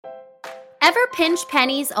Ever pinch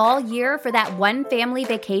pennies all year for that one family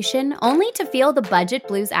vacation only to feel the budget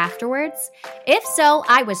blues afterwards? If so,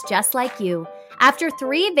 I was just like you. After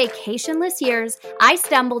 3 vacationless years, I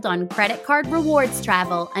stumbled on credit card rewards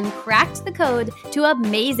travel and cracked the code to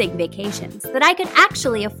amazing vacations that I could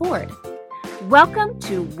actually afford. Welcome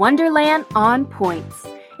to Wonderland on Points.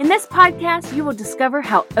 In this podcast, you will discover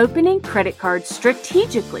how opening credit cards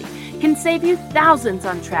strategically can save you thousands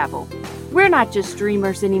on travel. We're not just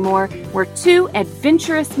dreamers anymore. We're 2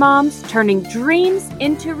 adventurous moms turning dreams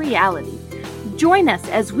into reality. Join us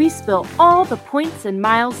as we spill all the points and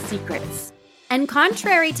miles secrets. And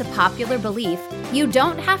contrary to popular belief, you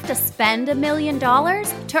don't have to spend $1 million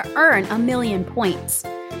to earn 1,000,000 points.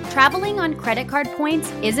 Traveling on credit card points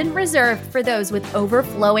isn't reserved for those with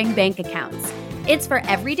overflowing bank accounts. It's for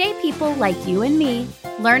everyday people like you and me,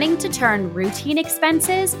 learning to turn routine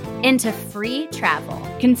expenses into free travel.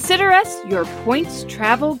 Consider us your points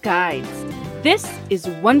travel guides. This is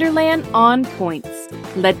Wonderland on Points.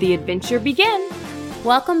 Let the adventure begin.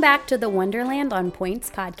 Welcome back to the Wonderland on Points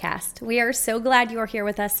podcast. We are so glad you're here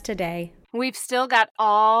with us today. We've still got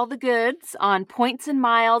all the goods on points and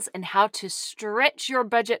miles and how to stretch your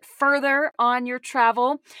budget further on your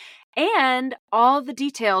travel, and all the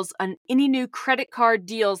details on any new credit card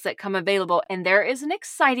deals that come available. And there is an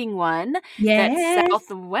exciting one that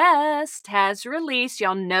Southwest has released.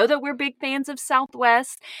 Y'all know that we're big fans of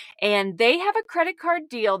Southwest, and they have a credit card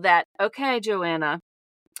deal that, okay, Joanna,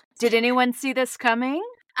 did anyone see this coming?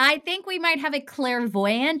 I think we might have a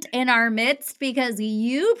clairvoyant in our midst because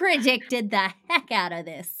you predicted the heck out of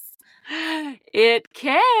this. It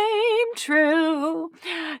came true.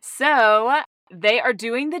 So they are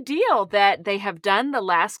doing the deal that they have done the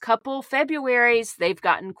last couple Februarys. They've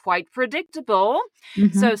gotten quite predictable.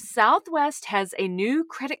 So Southwest has a new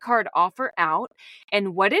credit card offer out.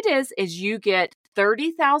 And what it is you get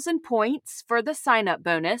 30,000 points for the sign-up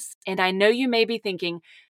bonus. And I know you may be thinking,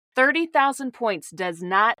 30,000 points does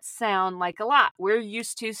not sound like a lot. We're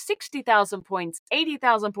used to 60,000 points,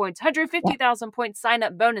 80,000 points, 150,000 points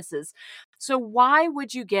sign-up bonuses. So why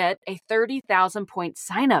would you get a 30,000 point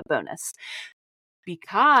sign-up bonus?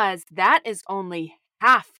 Because that is only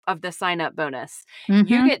half of the sign-up bonus.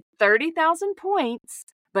 You get 30,000 points,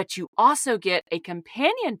 but you also get a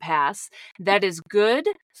companion pass that is good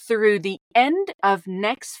through the end of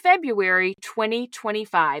next February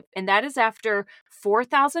 2025. And that is after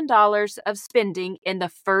 $4,000 of spending in the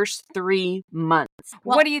first 3 months.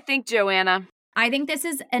 Well, what do you think, Joanna? I think this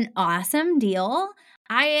is an awesome deal.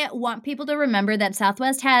 I want people to remember that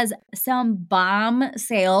Southwest has some bomb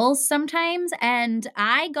sales sometimes, and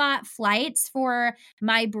I got flights for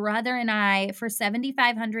my brother and I for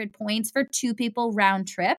 7,500 points for 2 people round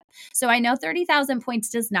trip. So I know 30,000 points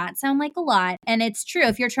does not sound like a lot, and it's true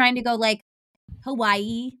if you're trying to go like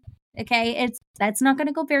Hawaii, okay, that's not going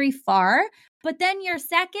to go very far, but then your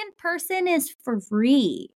second person is for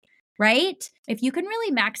free. Right? If you can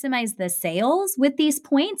really maximize the sales with these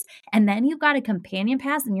points, and then you've got a companion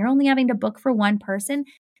pass and you're only having to book for one person,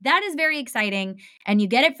 that is very exciting. And you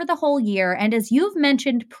get it for the whole year. And as you've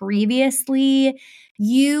mentioned previously,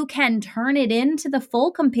 you can turn it into the full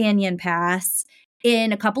companion pass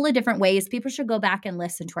in a couple of different ways. People should go back and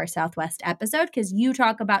listen to our Southwest episode because you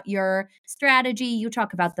talk about your strategy. You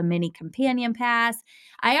talk about the mini companion pass.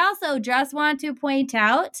 I also just want to point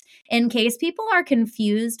out, in case people are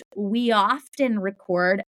confused, we often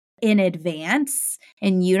record in advance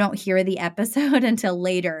and you don't hear the episode until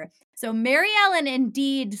later. So Mary Ellen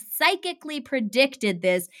indeed psychically predicted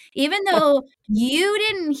this, even though you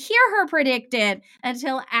didn't hear her predict it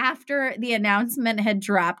until after the announcement had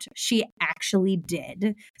dropped. She actually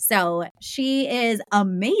did. So she is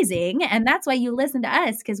amazing. And that's why you listen to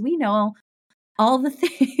us, because we know all the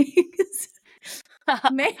things.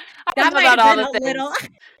 That might have been a little,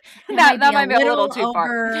 that might be a little too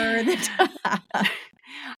far. Over the top.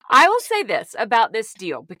 I will say this about this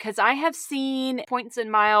deal, because I have seen Points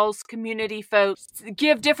and Miles community folks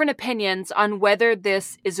give different opinions on whether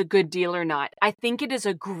this is a good deal or not. I think it is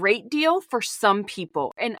a great deal for some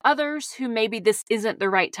people and others who maybe this isn't the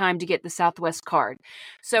right time to get the Southwest card.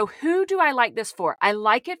 So who do I like this for? I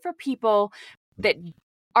like it for people that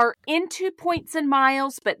are into Points and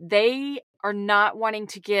Miles, but they are not wanting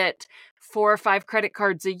to get 4 or 5 credit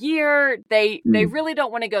cards a year. They Mm. really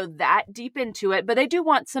don't want to go that deep into it, but they do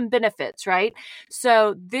want some benefits, right?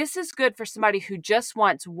 So this is good for somebody who just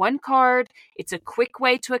wants one card. It's a quick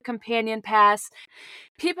way to a companion pass.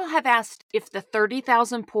 People have asked if the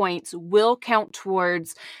 30,000 points will count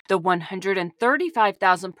towards the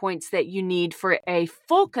 135,000 points that you need for a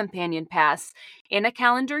full companion pass in a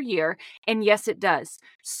calendar year. And yes, it does.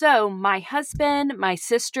 So my husband, my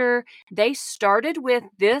sister, they started with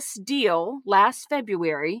this deal last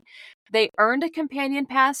February. They earned a companion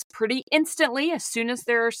pass pretty instantly as soon as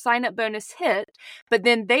their sign up bonus hit, but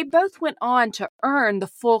then they both went on to earn the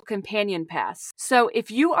full companion pass. So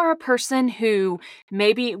if you are a person who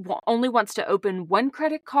maybe only wants to open one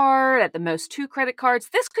credit card, at the most 2 credit cards,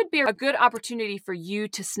 this could be a good opportunity for you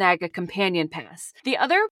to snag a companion pass. The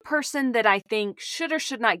other person that I think should or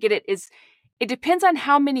should not get it is, it depends on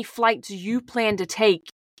how many flights you plan to take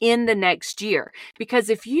in the next year. Because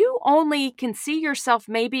if you only can see yourself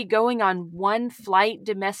maybe going on one flight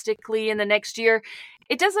domestically in the next year,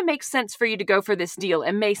 it doesn't make sense for you to go for this deal.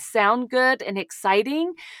 It may sound good and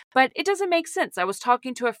exciting, but it doesn't make sense. I was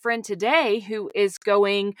talking to a friend today who is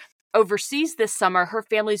going overseas this summer. Her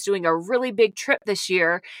family's doing a really big trip this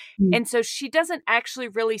year. Mm. And so she doesn't actually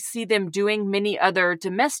really see them doing many other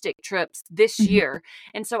domestic trips this Mhm. year.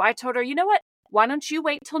 And so I told her, you know what? Why don't you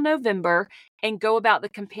wait till November and go about the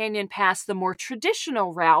companion pass the more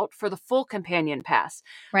traditional route for the full companion pass?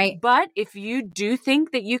 Right. But if you do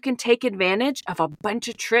think that you can take advantage of a bunch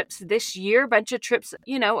of trips this year, bunch of trips,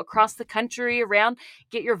 across the country around,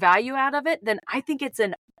 get your value out of it, then I think it's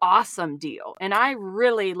an awesome deal. And I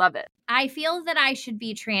really love it. I feel that I should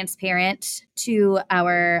be transparent to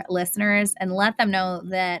our listeners and let them know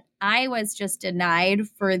that I was just denied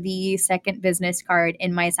for the second business card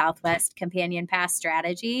in my Southwest Companion Pass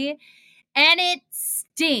strategy. And it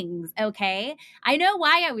stings, okay? I know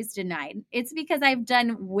why I was denied. It's because I've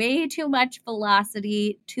done way too much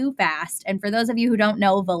Velocity too fast. And for those of you who don't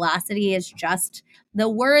know, Velocity is just the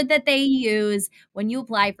word that they use when you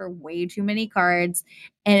apply for way too many cards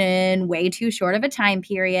in way too short of a time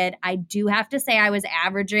period. I do have to say I was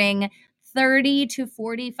averaging 30 to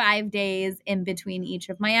 45 days in between each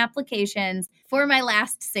of my applications for my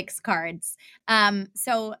last 6 cards.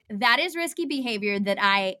 So that is risky behavior that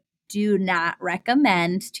I do not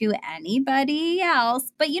recommend to anybody else.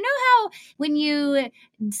 But you know how when you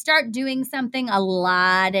start doing something a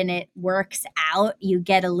lot and it works out, you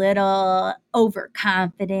get a little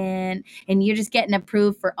overconfident and you're just getting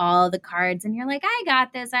approved for all the cards and you're like, I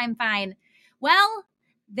got this, I'm fine. Well,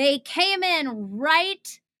 they came in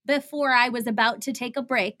right before I was about to take a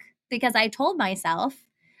break because I told myself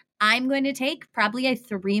I'm going to take probably a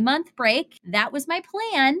 3-month break. That was my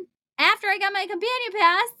plan after I got my companion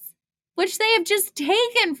pass, which they have just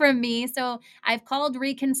taken from me. So I've called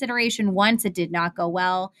reconsideration once. It did not go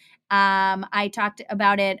well. I talked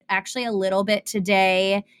about it actually a little bit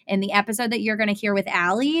today in the episode that you're going to hear with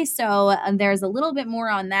Allie. So there's a little bit more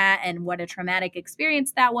on that and what a traumatic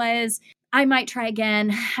experience that was. I might try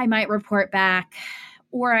again. I might report back,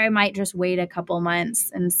 or I might just wait a couple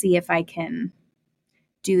months and see if I can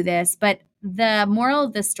do this. But the moral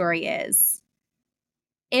of the story is,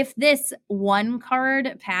 if this one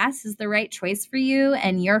card pass is the right choice for you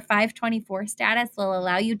and your 524 status will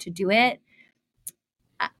allow you to do it,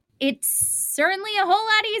 it's certainly a whole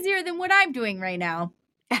lot easier than what I'm doing right now.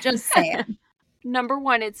 Just saying. Number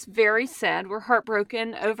one, it's very sad. We're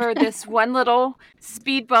heartbroken over this one little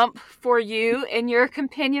speed bump for you in your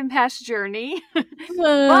companion pass journey.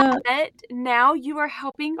 But now you are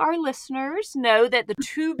helping our listeners know that the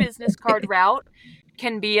 2 business card route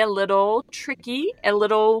can be a little tricky, a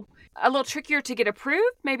little trickier to get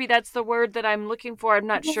approved. Maybe that's the word that I'm looking for. I'm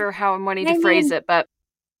not sure how I'm wanting to phrase it, but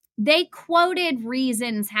they quoted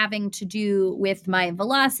reasons having to do with my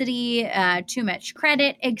velocity, too much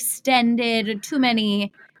credit extended, too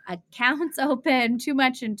many accounts open, too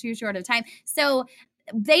much in too short of time. So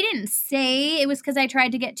they didn't say it was because I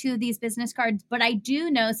tried to get 2 of these business cards, but I do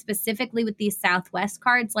know specifically with these Southwest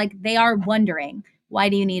cards, like they are wondering, why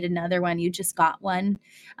do you need another one? You just got one.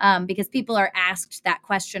 Because people are asked that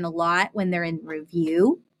question a lot when they're in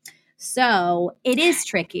review. So it is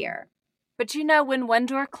trickier. But when one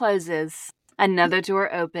door closes, another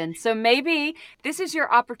door opens. So maybe this is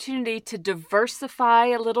your opportunity to diversify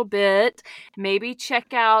a little bit. Maybe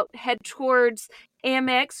head towards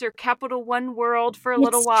Amex or Capital One World for a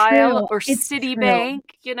little while, or Citibank.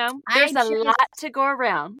 There's a lot to go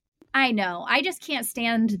around. I know. I just can't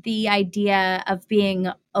stand the idea of being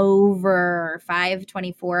over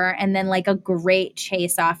 524 and then like a great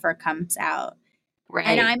chase offer comes out. Right.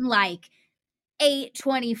 And I'm like,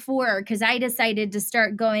 8:24 because I decided to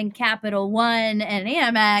start going Capital One and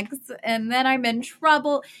Amex, and then I'm in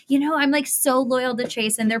trouble. I'm like so loyal to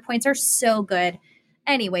Chase, and their points are so good.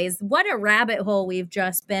 Anyways, what a rabbit hole we've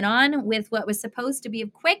just been on with what was supposed to be a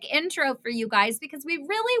quick intro for you guys, because we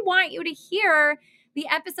really want you to hear the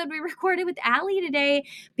episode we recorded with Allie today,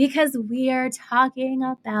 because we are talking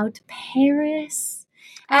about Paris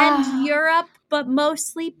and Europe, but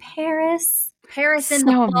mostly Paris. Paris in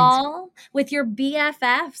the So amazing. fall with your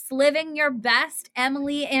BFFs, living your best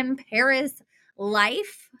Emily in Paris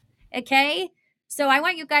life. Okay. So I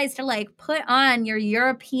want you guys to put on your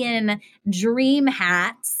European dream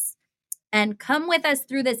hats and come with us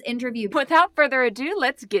through this interview. Without further ado,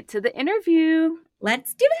 let's get to the interview.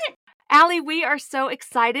 Let's do it. Allie, we are so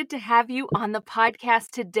excited to have you on the podcast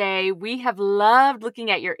today. We have loved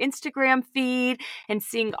looking at your Instagram feed and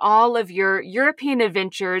seeing all of your European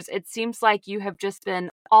adventures. It seems like you have just been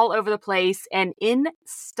all over the place and in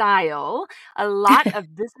style, a lot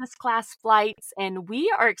of business class flights, and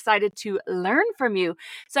we are excited to learn from you.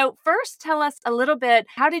 So first, tell us a little bit,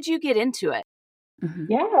 how did you get into it?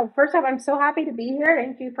 Yeah, first off, I'm so happy to be here.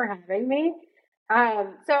 Thank you for having me.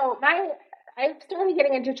 I started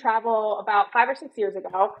getting into travel about 5 or 6 years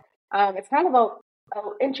ago. It's kind of a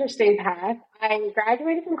interesting path. I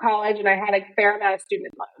graduated from college and I had a fair amount of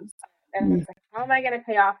student loans. And I was like, how am I going to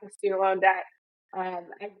pay off the student loan debt? I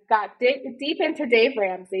got deep into Dave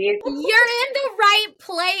Ramsey. You're in the right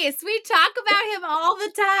place. We talk about him all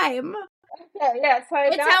the time. Yeah. So I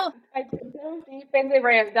dove deep into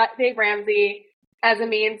Dave Ramsey as a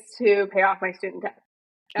means to pay off my student debt.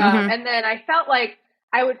 And then I felt like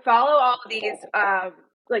I would follow all of these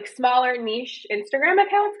smaller niche Instagram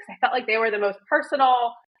accounts because I felt like they were the most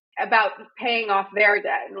personal about paying off their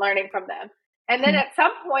debt and learning from them. And then at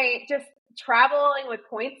some point, just traveling with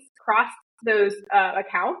points crossed those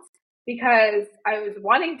accounts because I was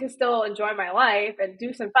wanting to still enjoy my life and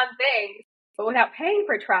do some fun things, but without paying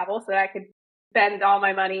for travel so that I could spend all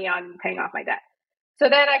my money on paying off my debt. So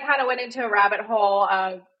then I kind of went into a rabbit hole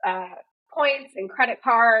of points and credit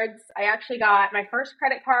cards. I actually got my first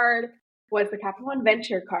credit card was the Capital One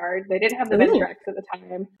Venture card. They didn't have the Venture X at the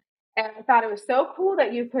time. And I thought it was so cool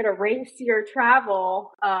that you could erase your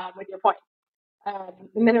travel with your points.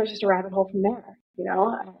 And then it was just a rabbit hole from there,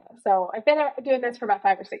 So I've been doing this for about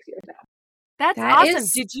 5 or 6 years now. That's awesome.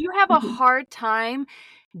 Did you have a hard time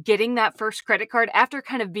getting that first credit card after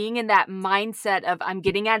kind of being in that mindset of I'm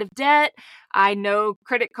getting out of debt? I know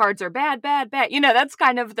credit cards are bad. That's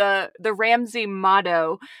kind of the Ramsey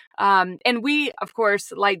motto. And we, of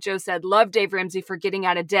course, like Joe said, love Dave Ramsey for getting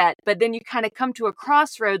out of debt. But then you kind of come to a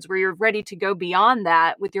crossroads where you're ready to go beyond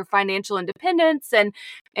that with your financial independence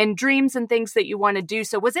and dreams and things that you want to do.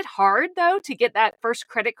 So was it hard, though, to get that first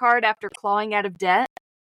credit card after clawing out of debt?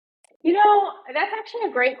 That's actually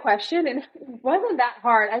a great question. And it wasn't that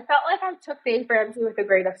hard. I felt like I took Dave Ramsey with a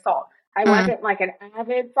grain of salt. I wasn't like an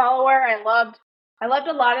avid follower. I loved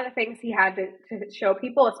a lot of the things he had to show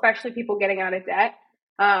people, especially people getting out of debt.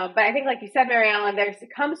 But I think, like you said, Mary Ellen,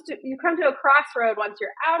 you come to a crossroad once you're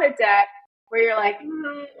out of debt where you're like,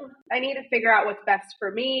 I need to figure out what's best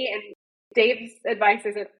for me. And Dave's advice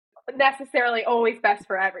isn't necessarily always best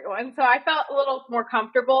for everyone. So I felt a little more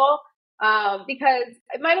comfortable because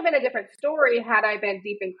it might have been a different story had I been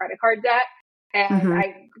deep in credit card debt and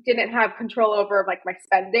I didn't have control over my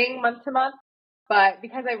spending month to month. But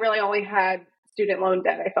because I really only had student loan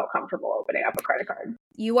debt, I felt comfortable opening up a credit card.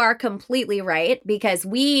 You are completely right, because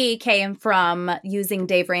we came from using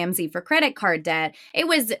Dave Ramsey for credit card debt. It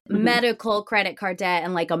was medical credit card debt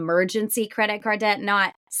and emergency credit card debt,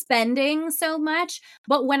 not spending so much.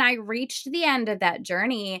 But when I reached the end of that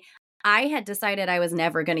journey, I had decided I was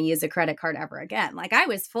never going to use a credit card ever again. I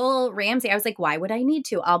was full Ramsey. I was like, why would I need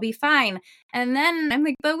to? I'll be fine. And then I'm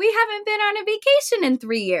like, but we haven't been on a vacation in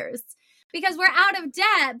 3 years. Because we're out of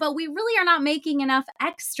debt, but we really are not making enough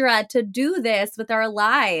extra to do this with our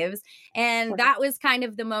lives. And that was kind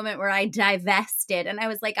of the moment where I divested. And I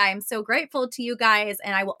was like, I am so grateful to you guys.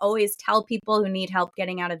 And I will always tell people who need help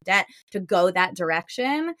getting out of debt to go that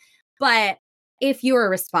direction. But if you are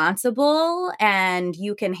responsible and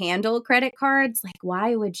you can handle credit cards,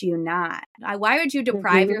 why would you not? Why would you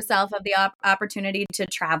deprive yourself of the opportunity to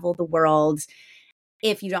travel the world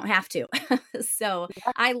if you don't have to? So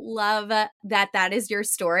I love that is your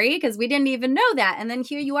story, because we didn't even know that. And then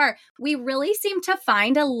here you are. We really seem to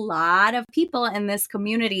find a lot of people in this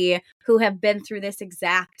community who have been through this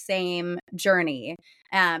exact same journey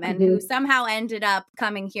and who somehow ended up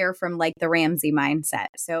coming here from the Ramsey mindset.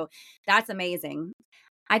 So that's amazing.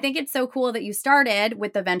 I think it's so cool that you started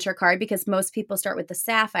with the Venture card because most people start with the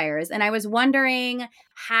Sapphires. And I was wondering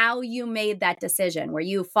how you made that decision. Were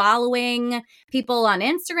you following people on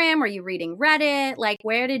Instagram? Were you reading Reddit? Like,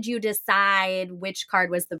 where did you decide which card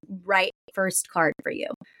was the right first card for you?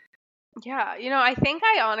 Yeah, I think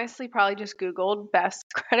I honestly probably just Googled best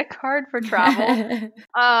credit card for travel.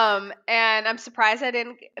 And I'm surprised I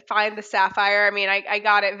didn't find the Sapphire. I mean, I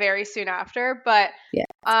got it very soon after, but yeah.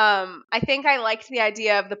 I think I liked the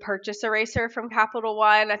idea of the purchase eraser from Capital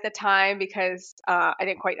One at the time because I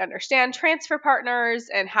didn't quite understand transfer partners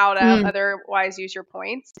and how to otherwise use your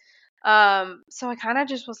points. So I kind of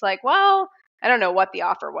just was like, well, I don't know what the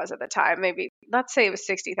offer was at the time. Maybe let's say it was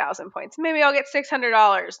 60,000 points. Maybe I'll get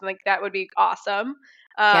 $600. Like that would be awesome.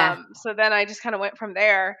 So then I just kind of went from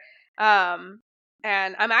there. And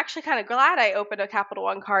I'm actually kind of glad I opened a Capital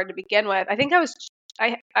One card to begin with. I think I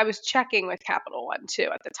was checking with Capital One too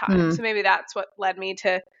at the time. So maybe that's what led me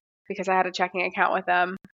to, because I had a checking account with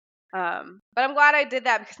them. But I'm glad I did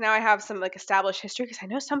that because now I have some like established history, because I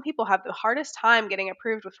know some people have the hardest time getting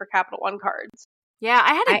approved for Capital One cards. Yeah,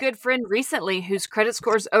 I had a good friend recently whose credit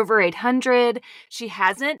score is over 800. She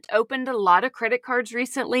hasn't opened a lot of credit cards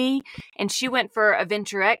recently, and she went for a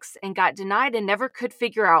Venture X and got denied and never could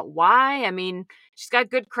figure out why. I mean, she's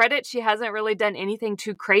got good credit. She hasn't really done anything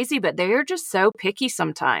too crazy, but they're just so picky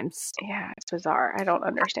sometimes. Yeah, it's bizarre. I don't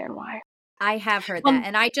understand why. I have heard that.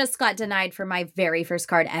 And I just got denied for my very first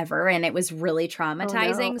card ever, and it was really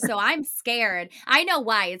traumatizing. Oh, no. So I'm scared. I know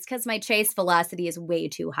why. It's because my chase velocity is way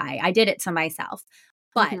too high. I did it to myself,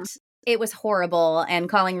 but it was horrible. And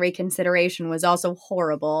calling reconsideration was also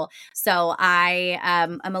horrible. So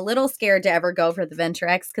I'm a little scared to ever go for the Venture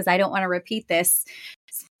X because I don't want to repeat this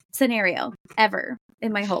scenario ever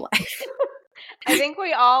in my whole life. I think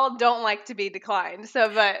we all don't like to be declined.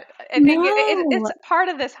 But I think it's part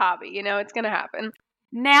of this hobby. It's going to happen.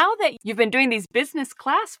 Now that you've been doing these business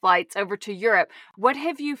class flights over to Europe, what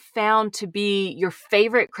have you found to be your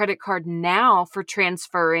favorite credit card now for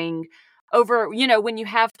transferring over, when you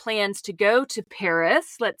have plans to go to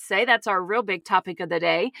Paris? Let's say that's our real big topic of the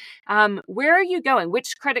day. Where are you going?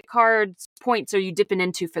 Which credit cards points are you dipping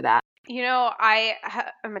into for that?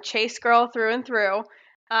 I'm a Chase girl through and through.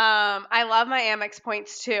 I love my Amex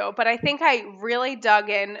points too, but I think I really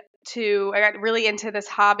I got really into this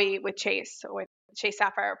hobby with Chase, with Chase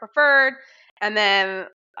Sapphire Preferred. And then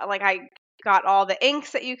I got all the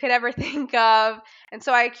inks that you could ever think of. And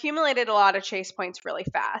so I accumulated a lot of Chase points really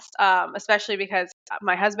fast, especially because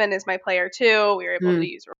my husband is my player too. We were able to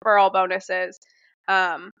use referral bonuses.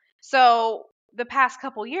 So the past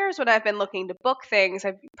couple years when I've been looking to book things,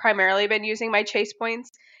 I've primarily been using my Chase points.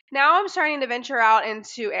 Now I'm starting to venture out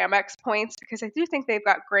into Amex points because I do think they've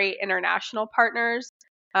got great international partners.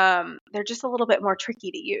 They're just a little bit more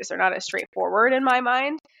tricky to use. They're not as straightforward in my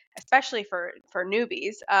mind, especially for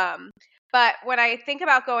newbies. But when I think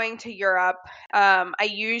about going to Europe, I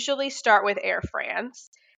usually start with Air France.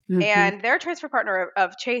 And they're a transfer partner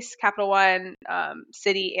of Chase, Capital One,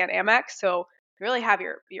 Citi, and Amex. So you really have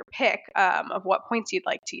your pick of what points you'd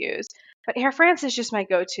like to use. But Air France is just my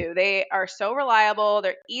go-to. They are so reliable.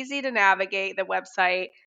 They're easy to navigate, the website,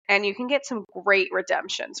 and you can get some great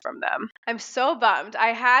redemptions from them. I'm so bummed. I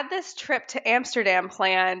had this trip to Amsterdam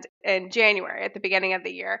planned in January at the beginning of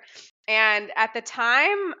the year. And at the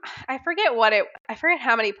time, I forget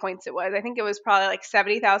how many points it was. I think it was probably like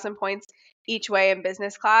 70,000 points each way in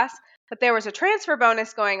business class. But there was a transfer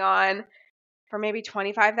bonus going on for maybe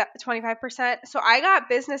 25%. So I got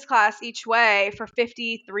business class each way for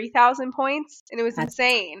 53,000 points, and it was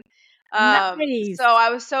insane. Nice. So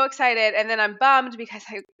I was so excited, and then I'm bummed because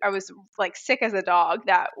I was like sick as a dog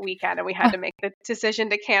that weekend, and we had to make the decision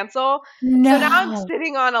to cancel. No. So now I'm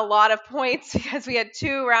sitting on a lot of points because we had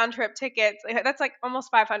 2 round trip tickets. That's like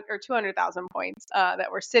almost 500 or 200,000 points that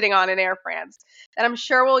we're sitting on in Air France that I'm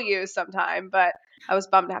sure we'll use sometime, but I was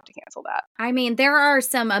bummed to have to cancel that. I mean, there are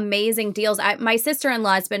some amazing deals. My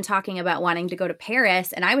sister-in-law has been talking about wanting to go to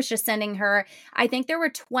Paris, and I was just sending her, I think there were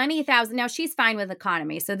 20,000. Now, she's fine with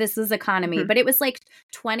economy, so this is economy, but it was like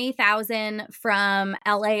 20,000 from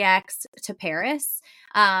LAX to Paris.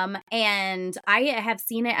 And I have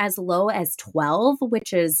seen it as low as 12,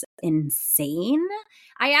 which is insane.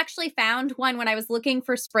 I actually found one when I was looking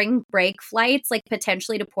for spring break flights, like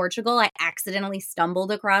potentially to Portugal. I accidentally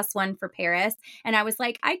stumbled across one for Paris, and I was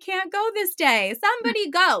like, I can't go this day.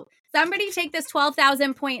 Somebody go. Somebody take this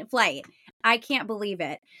 12,000 point flight. I can't believe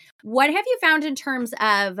it. What have you found in terms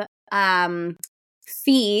of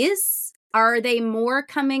fees? Are they more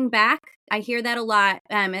coming back? I hear that a lot,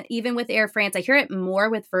 even with Air France. I hear it more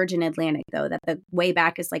with Virgin Atlantic, though, that the way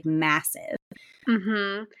back is like massive.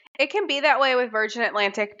 It can be that way with Virgin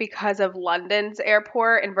Atlantic because of London's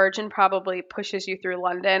airport, and Virgin probably pushes you through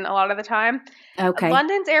London a lot of the time. Okay.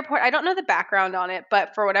 London's airport, I don't know the background on it,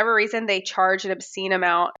 but for whatever reason, they charge an obscene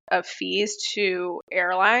amount of fees to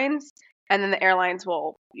airlines, and then the airlines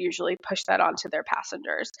will usually push that onto their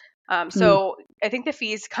passengers. So I think the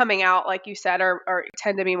fees coming out, like you said, are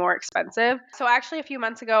tend to be more expensive. So actually, a few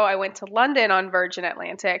months ago, I went to London on Virgin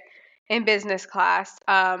Atlantic in business class.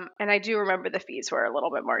 And I do remember the fees were a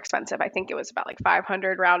little bit more expensive. I think it was about like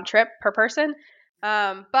 $500 round trip per person.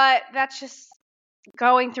 But that's just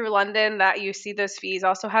going through London that you see those fees.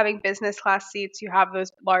 Also having business class seats, you have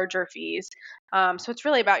those larger fees. So it's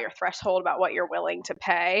really about your threshold, about what you're willing to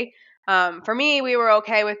pay. For me, we were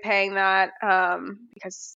okay with paying that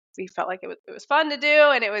because we felt like it was fun to do,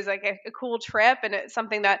 and it was like a cool trip, and it's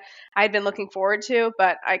something that I'd been looking forward to,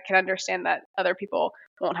 but I can understand that other people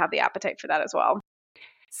won't have the appetite for that as well.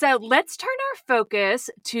 So let's turn our focus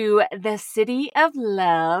to the City of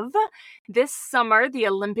Love. This summer, the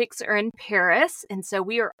Olympics are in Paris, and so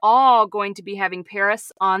we are all going to be having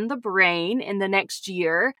Paris on the brain in the next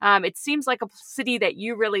year. It seems like a city that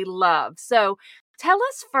you really love. So tell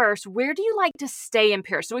us first, where do you like to stay in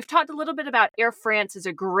Paris? So we've talked a little bit about Air France is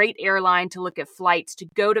a great airline to look at flights to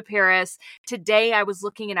go to Paris. Today I was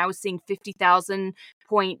looking and I was seeing 50,000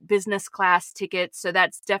 point business class tickets. So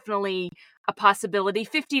that's definitely a possibility.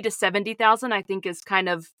 50 to 70,000, I think, is kind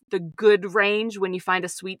of the good range when you find a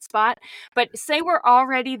sweet spot. But say we're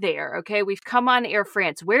already there, okay? We've come on Air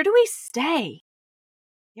France. Where do we stay?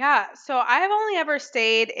 Yeah, so I've only ever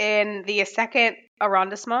stayed in the second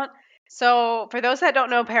arrondissement. So for those that don't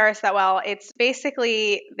know Paris that well, it's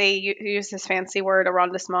basically they use this fancy word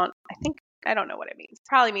arrondissement. I don't know what it means.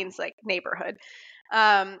 Probably means like neighborhood.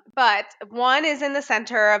 But one is in the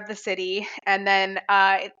center of the city, and then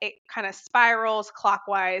it kind of spirals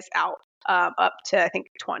clockwise out up to I think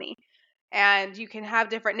 20. And you can have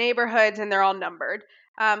different neighborhoods, and they're all numbered.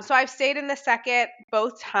 So I've stayed in the second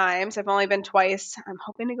both times. I've only been twice. I'm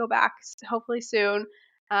hoping to go back hopefully soon.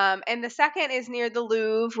 And the second is near the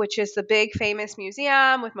Louvre, which is the big famous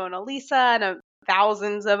museum with Mona Lisa and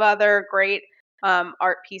thousands of other great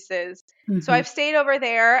art pieces. So I've stayed over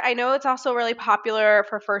there. I know it's also really popular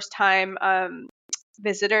for first-time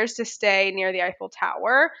visitors to stay near the Eiffel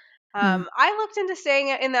Tower. I looked into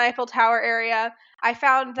staying in the Eiffel Tower area. I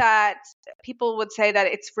found that people would say that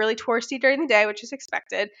it's really touristy during the day, which is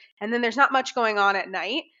expected, and then there's not much going on at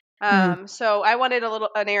night. So I wanted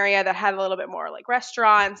an area that had a little bit more like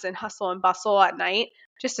restaurants and hustle and bustle at night,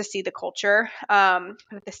 just to see the culture. But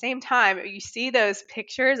at the same time, you see those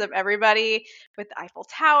pictures of everybody with the Eiffel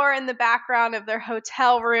Tower in the background of their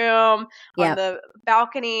hotel room on the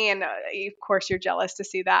balcony, and of course you're jealous to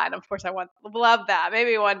see that. And of course I love that,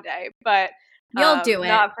 maybe one day, but you'll do it.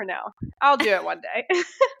 Not for now. I'll do it one day.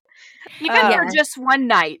 Even for just one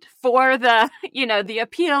night, for the, the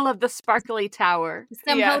appeal of the sparkly tower.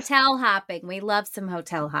 Some hotel hopping. We love some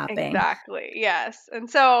hotel hopping. Exactly. Yes. And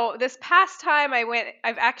so this past time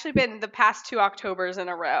I've actually been the past 2 Octobers in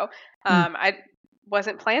a row. I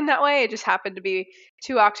wasn't planned that way. It just happened to be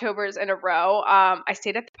 2 Octobers in a row. I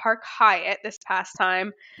stayed at the Park Hyatt this past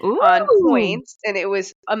time on points, and it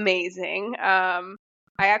was amazing. I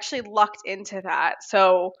actually lucked into that.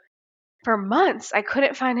 So for months, I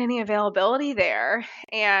couldn't find any availability there,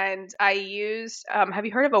 and I used. Have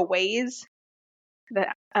you heard of a Waze? Is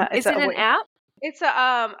it an app? It's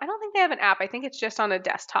I don't think they have an app. I think it's just on a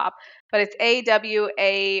desktop, but it's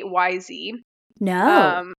AWAYZ.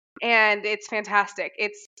 No. And it's fantastic.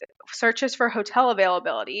 It's searches for hotel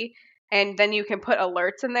availability, and then you can put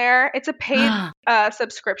alerts in there. It's a paid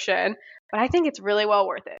subscription, but I think it's really well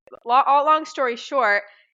worth it. Long story short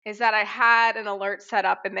is that I had an alert set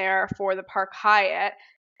up in there for the Park Hyatt,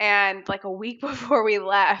 and like a week before we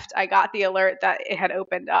left, I got the alert that it had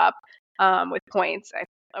opened up with points.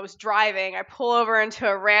 I was driving. I pull over into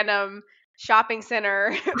a random shopping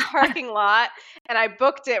center parking lot, and I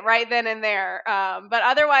booked it right then and there. But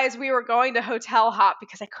otherwise, we were going to hotel hop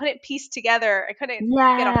because I couldn't piece together. I couldn't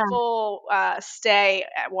get a full stay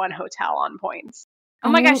at one hotel on points. Oh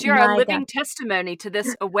my gosh, you're a living testimony to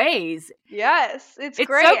this Waze. Yes, it's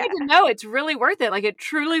great. It's so good to know. It's really worth it. Like, it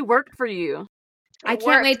truly worked for you. I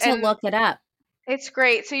can't wait to look it up. It's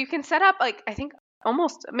great. So you can set up, like, I think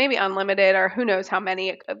almost maybe unlimited, or who knows how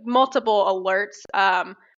many, multiple alerts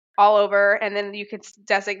all over. And then you can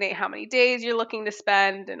designate how many days you're looking to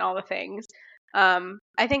spend and all the things.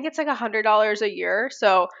 I think it's like $100 a year.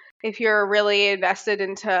 So if you're really invested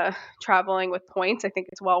into traveling with points, I think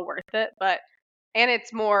it's well worth it. And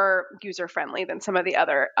it's more user-friendly than some of the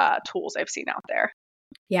other tools I've seen out there.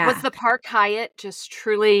 Yeah. Was the Park Hyatt just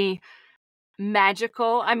truly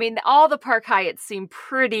magical? I mean, all the Park Hyatts seem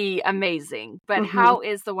pretty amazing, but how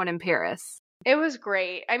is the one in Paris? It was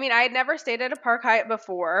great. I mean, I had never stayed at a Park Hyatt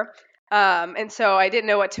before, and so I didn't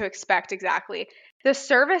know what to expect exactly. The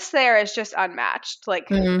service there is just unmatched. Like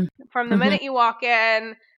from the minute you walk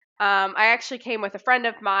in, I actually came with a friend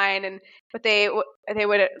of mine, but they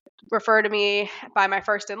would refer to me by my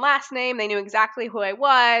first and last name. They knew exactly who I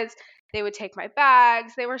was. They would take my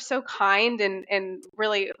bags. They were so kind and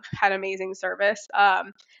really had amazing service.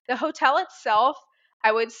 The hotel itself,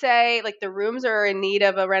 I would say, like, the rooms are in need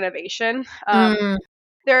of a renovation.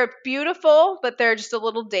 They're beautiful, but they're just a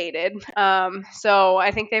little dated. So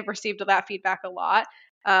I think they've received that feedback a lot.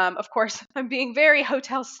 Of course, I'm being very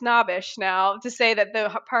hotel snobbish now to say that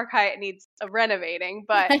the Park Hyatt needs a renovating,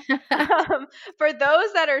 but for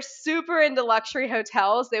those that are super into luxury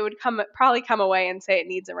hotels, they would probably come away and say it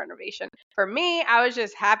needs a renovation. For me, I was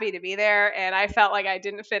just happy to be there, and I felt like I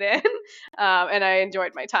didn't fit in, and I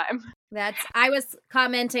enjoyed my time. I was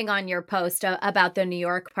commenting on your post about the New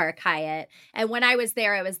York Park Hyatt. And when I was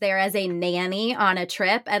there as a nanny on a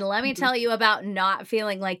trip. And let me tell you about not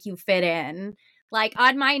feeling like you fit in. Like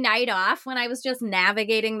on my night off, when I was just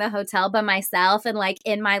navigating the hotel by myself and like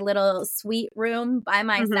in my little suite room by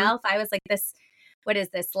myself, I was like, what is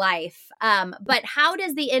this life? But how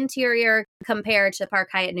does the interior compare to Park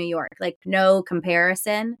Hyatt New York? Like no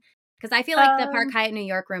comparison? Because I feel like the Park Hyatt New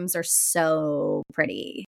York rooms are so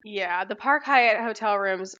pretty. Yeah, the Park Hyatt hotel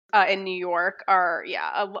rooms in New York are,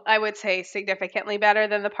 I would say significantly better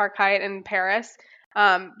than the Park Hyatt in Paris,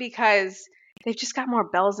 because they've just got more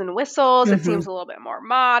bells and whistles. It seems a little bit more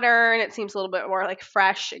modern. It seems a little bit more like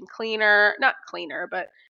fresh and cleaner. Not cleaner, but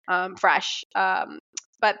fresh.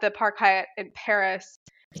 But the Park Hyatt in Paris,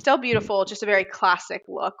 still beautiful, just a very classic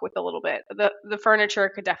look with a little bit. The furniture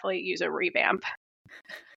could definitely use a revamp.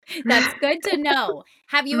 That's good to know.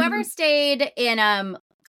 Have you ever stayed in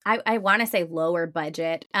I want to say lower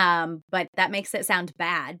budget, but that makes it sound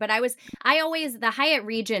bad. But the Hyatt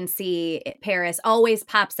Regency Paris always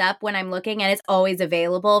pops up when I'm looking, and it's always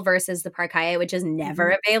available versus the Park Hyatt, which is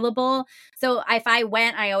never available. So if I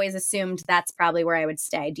went, I always assumed that's probably where I would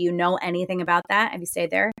stay. Do you know anything about that? Have you stayed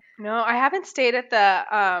there? No, I haven't stayed at the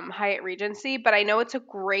Hyatt Regency, but I know it's a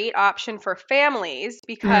great option for families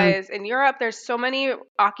because in Europe there's so many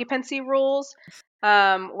occupancy rules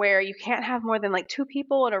where you can't have more than like 2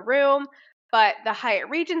 people in a room. But the Hyatt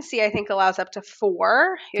Regency, I think, allows up to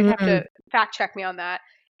 4. You'd have to fact check me on that.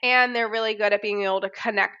 And they're really good at being able to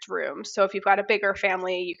connect rooms. So if you've got a bigger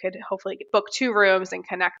family, you could hopefully book 2 rooms and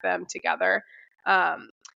connect them together.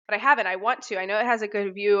 But I haven't. I want to. I know it has a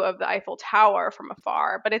good view of the Eiffel Tower from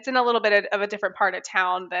afar, but it's in a little bit of a different part of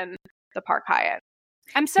town than the Park Hyatt.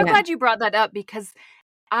 I'm so glad you brought that up because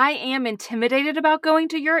I am intimidated about going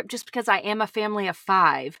to Europe just because I am a family of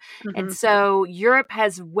 5. And so Europe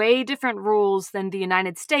has way different rules than the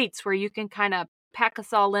United States where you can kind of pack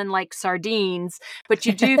us all in like sardines, but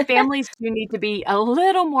families do need to be a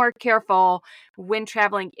little more careful when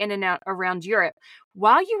traveling in and out around Europe.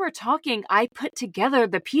 While you were talking, I put together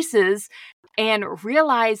the pieces and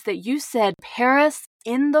realized that you said Paris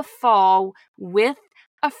in the fall with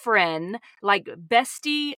a friend, like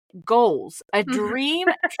bestie goals, a dream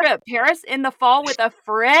trip, Paris in the fall with a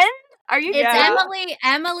friend. Are you? It's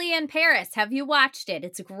Emily in Paris. Have you watched it?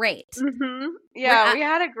 It's great. Yeah, we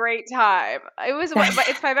had a great time. It's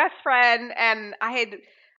my best friend, and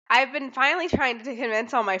I've been finally trying to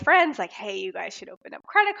convince all my friends, like, hey, you guys should open up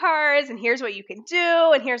credit cards, and here's what you can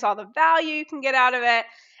do, and here's all the value you can get out of it.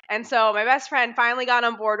 And so my best friend finally got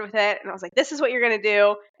on board with it, and I was like, this is what you're going to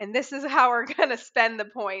do, and this is how we're going to spend the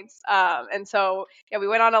points. And so, we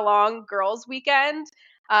went on a long girls' weekend.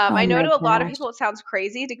 I know to a lot of people it sounds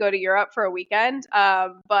crazy to go to Europe for a weekend,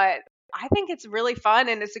 but I think it's really fun,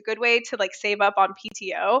 and it's a good way to like save up on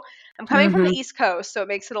PTO. I'm coming from the East Coast, so it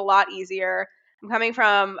makes it a lot easier. I'm coming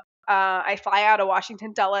from I fly out of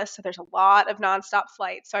Washington Dulles, so there's a lot of nonstop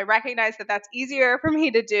flights. So I recognize that that's easier for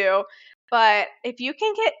me to do. But if you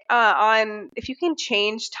can get if you can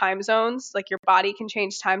change time zones, like your body can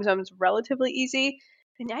change time zones relatively easy,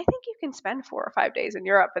 then I think you can spend 4 or 5 days in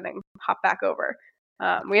Europe and then hop back over.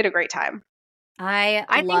 We had a great time. I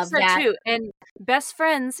love think so that too. And best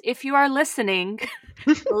friends, if you are listening,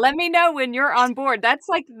 let me know when you're on board. That's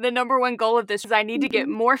like the number one goal of this is I need to get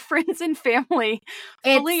more friends and family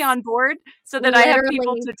fully on board so that I have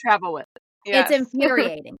people to travel with. Yes. It's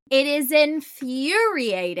infuriating. It is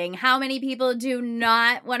infuriating how many people do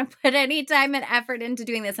not want to put any time and effort into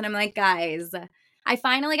doing this. And I'm like, guys, I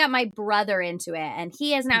finally got my brother into it, and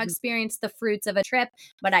he has now experienced the fruits of a trip,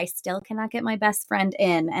 but I still cannot get my best friend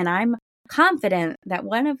in, and I'm confident that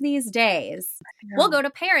one of these days we'll go to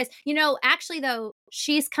Paris. Actually, though,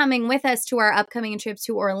 she's coming with us to our upcoming trip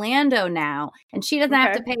to Orlando now, and she doesn't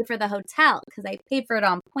have to pay for the hotel because I paid for it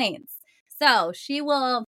on points. So she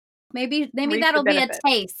will, maybe that'll be a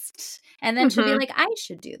taste. And then she'll be like, I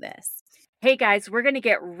should do this. Hey guys, we're going to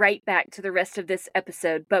get right back to the rest of this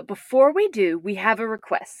episode, but before we do, we have a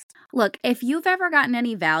request. Look, if you've ever gotten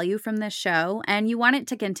any value from this show and you want it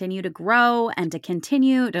to continue to grow and to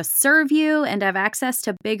continue to serve you and have access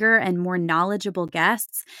to bigger and more knowledgeable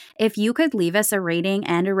guests, if you could leave us a rating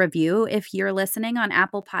and a review if you're listening on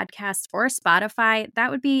Apple Podcasts or Spotify, that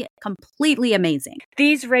would be completely amazing.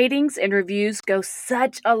 These ratings and reviews go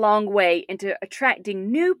such a long way into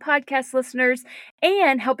attracting new podcast listeners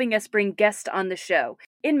and helping us bring guests on the show.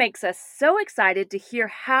 It makes us so excited to hear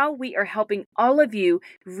how we are helping all of you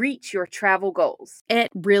reach your travel goals. It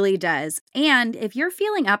really does. And if you're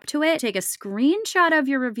feeling up to it, take a screenshot of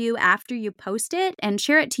your review after you post it and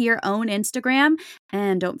share it to your own Instagram.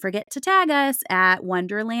 And don't forget to tag us at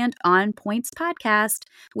Wonderland on Points Podcast.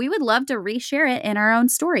 We would love to reshare it in our own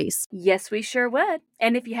stories. Yes, we sure would.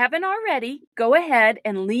 And if you haven't already, go ahead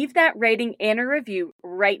and leave that rating and a review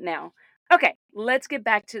right now. Okay, let's get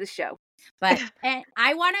back to the show. But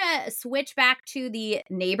I want to switch back to the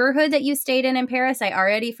neighborhood that you stayed in Paris. I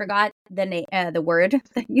already forgot the word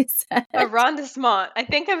that you said. Arrondissement. I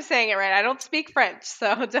think I'm saying it right. I don't speak French,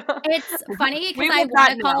 so don't. It's funny because I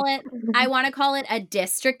want to call it a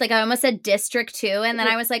district. Like I almost said District 2, and then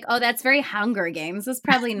I was like, oh, that's very Hunger Games. It's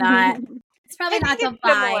probably not. It's probably not so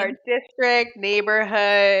similar. District,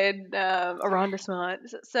 neighborhood, arrondissement.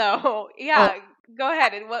 So yeah. Oh. Go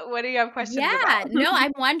ahead. And what do you have questions about? No,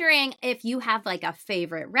 I'm wondering if you have like a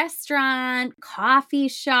favorite restaurant, coffee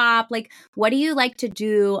shop. Like, what do you like to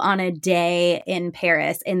do on a day in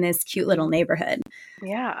Paris in this cute little neighborhood?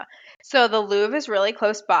 Yeah. So the Louvre is really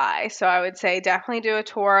close by. So I would say definitely do a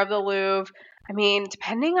tour of the Louvre. I mean,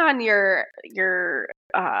 depending on your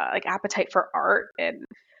like appetite for art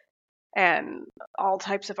and all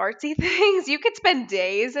types of artsy things, you could spend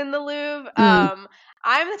days in the Louvre.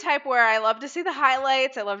 I'm the type where I love to see the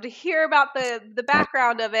highlights. I love to hear about the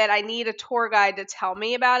background of it. I need a tour guide to tell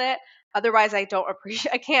me about it. Otherwise, I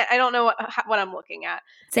don't know what I'm looking at.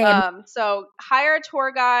 Same. So hire a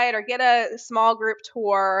tour guide or get a small group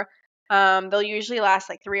tour. They'll usually last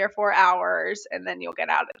like 3 or 4 hours, and then you'll get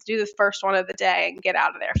out. Do the first one of the day and get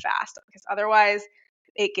out of there fast, because otherwise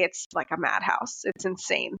it gets like a madhouse. It's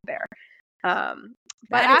insane there. But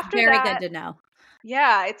after very good to know.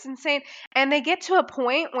 Yeah, it's insane. And they get to a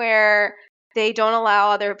point where they don't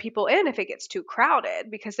allow other people in if it gets too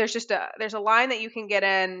crowded, because there's a line that you can get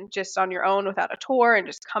in just on your own without a tour and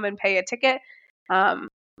just come and pay a ticket. And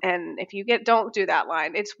if you don't do that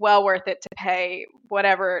line, it's well worth it to pay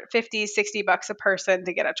whatever, $50, $60 a person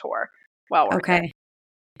to get a tour. Well worth it. Okay.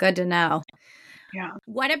 Good to know. Yeah.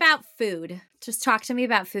 What about food? Just talk to me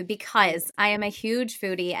about food, because I am a huge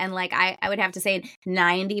foodie, and like I would have to say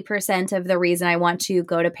 90% of the reason I want to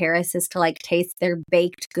go to Paris is to like taste their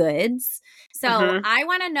baked goods. So I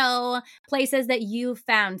want to know places that you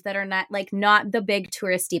found that are not the big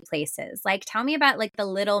touristy places. Like tell me about like the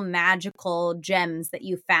little magical gems that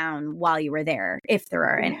you found while you were there, if there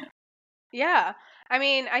are any. Yeah. I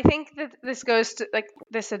mean, I think that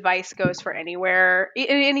this advice goes for anywhere, in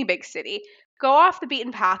any big city. Go off the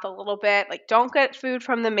beaten path a little bit. Like, don't get food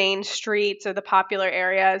from the main streets or the popular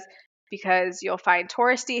areas, because you'll find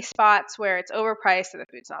touristy spots where it's overpriced and the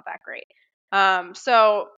food's not that great.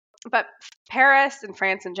 But Paris and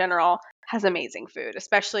France in general has amazing food,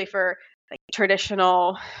 especially for like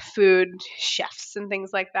traditional food chefs and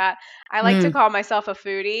things like that. I like to call myself a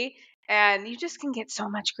foodie, and you just can get so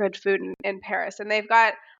much good food in Paris. And they've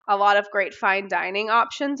got a lot of great fine dining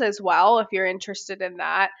options as well, if you're interested in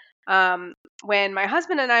that. When my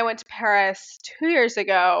husband and I went to Paris 2 years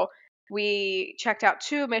ago, we checked out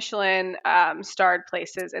 2 Michelin starred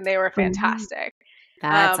places, and they were fantastic.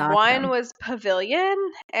 That's awesome. One was Pavilion,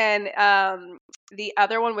 and the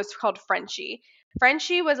other one was called Frenchy.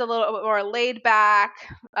 Frenchy was a little bit more laid back,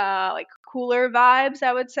 like cooler vibes,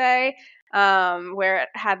 I would say, where it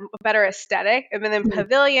had a better aesthetic. And then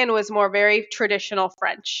Pavilion was more very traditional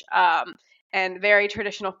French, and very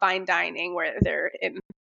traditional fine dining, where they're in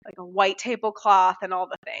like a white tablecloth and all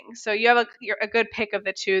the things. So you have a good pick of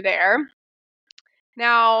the 2 there.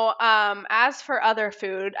 Now, as for other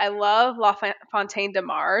food, I love La Fontaine de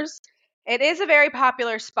Mars. It is a very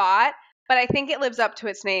popular spot, but I think it lives up to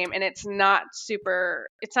its name, and it's not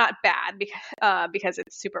bad because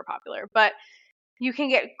it's super popular. But you can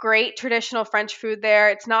get great traditional French food there.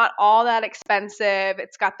 It's not all that expensive.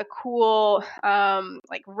 It's got the cool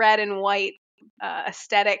like red and white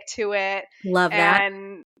aesthetic to it. Love that.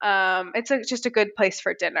 And it's just a good place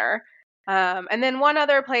for dinner. And then one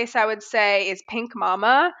other place I would say is Pink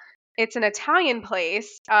Mama. It's an Italian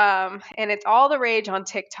place, and it's all the rage on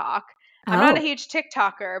TikTok. I'm not a huge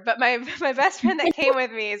TikToker, but my best friend that came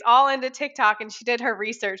with me is all into TikTok, and she did her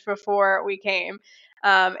research before we came.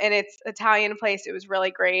 And it's Italian place. It was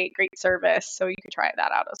really great service. So you could try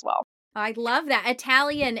that out as well. I love that.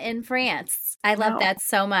 Italian in France. I love that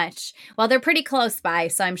so much. Well, they're pretty close by,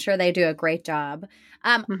 so I'm sure they do a great job.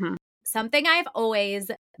 Something I've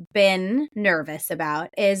always been nervous about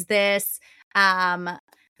is this.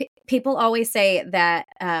 People always say that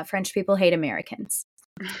French people hate Americans.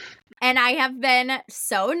 And I have been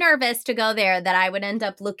so nervous to go there that I would end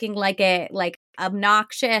up looking like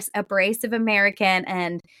obnoxious, abrasive American,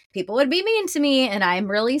 and people would be mean to me, and I'm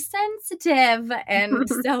really sensitive. And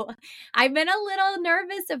so I've been a little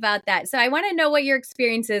nervous about that. So I want to know what your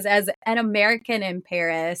experience is as an American in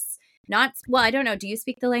Paris. I don't know. Do you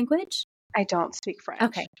speak the language? I don't speak French.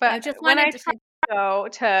 Okay. But I just wanted to go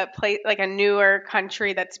to play like a newer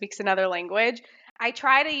country that speaks another language, I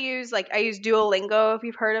try to use I use Duolingo, if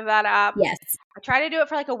you've heard of that app. Yes. I try to do it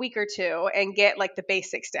for like a week or two and get like the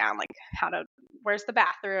basics down, like where's the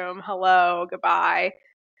bathroom, hello, goodbye.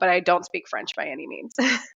 But I don't speak French by any means.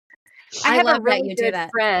 I have a really good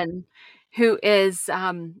friend who is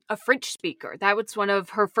a French speaker. That was one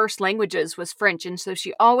of her first languages was French. And so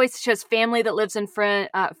she has family that lives in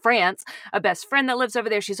France, a best friend that lives over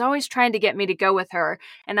there. She's always trying to get me to go with her.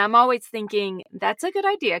 And I'm always thinking that's a good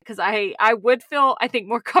idea because I would feel, I think,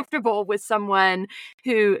 more comfortable with someone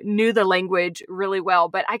who knew the language really well.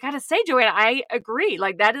 But I got to say, Joanna, I agree.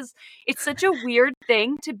 It's such a weird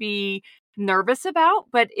thing to be nervous about,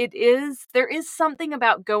 but there is something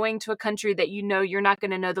about going to a country that you're not going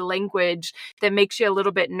to know the language that makes you a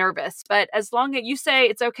little bit nervous. But as long as you say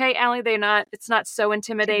it's okay, Allie, it's not so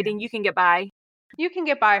intimidating. You can get by. You can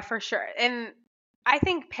get by for sure. And I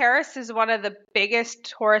think Paris is one of the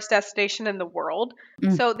biggest tourist destinations in the world.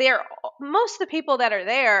 So most of the people that are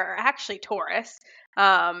there are actually tourists.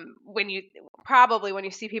 When you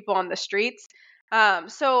see people on the streets.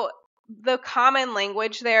 So the common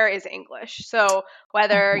language there is English. So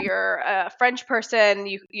whether you're a French person,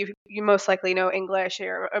 you most likely know English.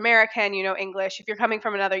 You're American, you know English. If you're coming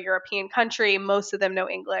from another European country, most of them know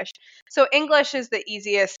English. So English is the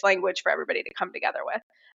easiest language for everybody to come together with.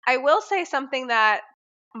 I will say something that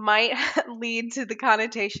might lead to the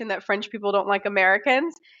connotation that French people don't like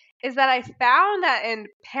Americans is that I found that in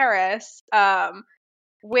Paris,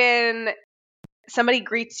 when somebody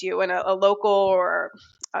greets you and a local or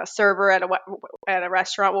a server at a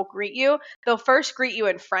restaurant will greet you, they'll first greet you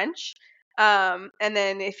in French. And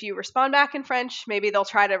then if you respond back in French, maybe they'll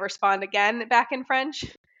try to respond again back in French.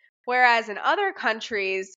 Whereas in other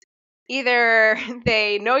countries, either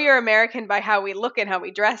they know you're American by how we look and how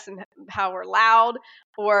we dress and how we're loud,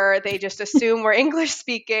 or they just assume we're English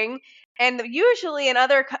speaking. And usually in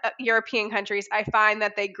other European countries, I find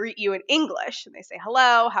that they greet you in English and they say,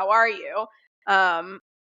 hello, how are you?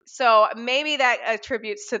 So maybe that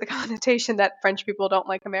attributes to the connotation that French people don't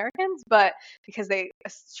like Americans, but because they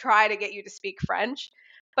try to get you to speak French.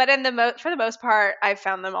 But for the most part, I've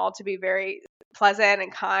found them all to be very pleasant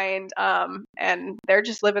and kind, and they're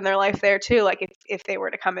just living their life there too, like if they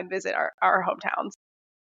were to come and visit our hometowns.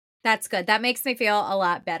 That's good. That makes me feel a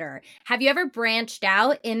lot better. Have you ever branched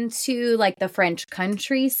out into like the French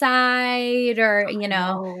countryside or,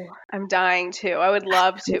 Oh, I'm dying to. I would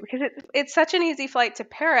love to because it's such an easy flight to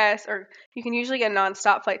Paris, or you can usually get a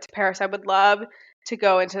nonstop flight to Paris. I would love to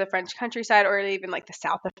go into the French countryside or even like the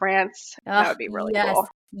south of France. That would be really cool.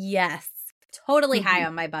 Yes. Totally high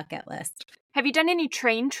on my bucket list. Have you done any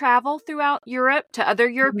train travel throughout Europe to other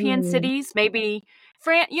European cities? Maybe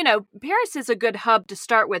Paris is a good hub to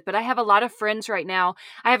start with, but I have a lot of friends right now.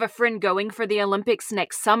 I have a friend going for the Olympics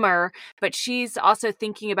next summer, but she's also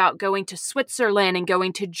thinking about going to Switzerland and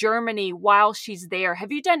going to Germany while she's there.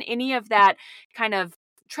 Have you done any of that kind of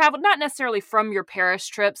travel, not necessarily from your Paris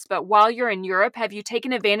trips, but while you're in Europe, have you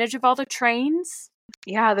taken advantage of all the trains?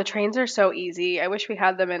 Yeah, the trains are so easy. I wish we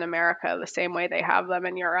had them in America the same way they have them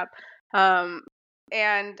in Europe.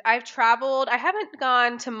 And I've traveled. I haven't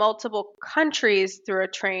gone to multiple countries through a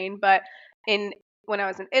train, but when I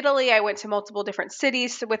was in Italy, I went to multiple different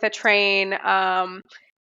cities with a train.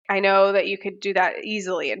 I know that you could do that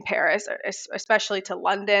easily in Paris, especially to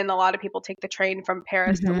London. A lot of people take the train from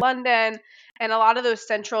Paris to London. And a lot of those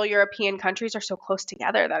Central European countries are so close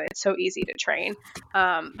together that it's so easy to train.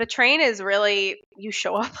 The train is really, you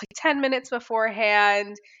show up like 10 minutes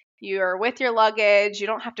beforehand. You're with your luggage. You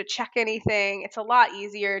don't have to check anything. It's a lot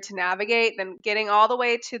easier to navigate than getting all the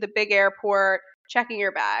way to the big airport, checking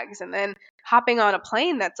your bags, and then hopping on a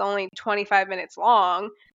plane that's only 25 minutes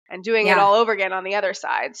long and doing it all over again on the other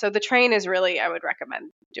side. So the train is really, I would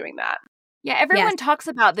recommend doing that. Yeah, everyone talks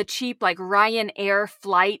about the cheap, like Ryanair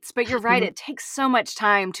flights, but you're right. It takes so much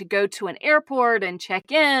time to go to an airport and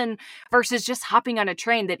check in versus just hopping on a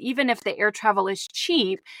train that even if the air travel is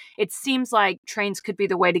cheap, it seems like trains could be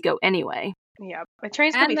the way to go anyway. Yeah, but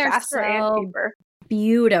trains can be faster and cheaper.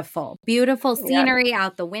 Beautiful scenery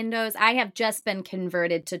out the windows. I have just been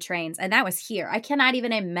converted to trains, and that was here. I cannot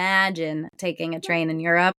even imagine taking a train in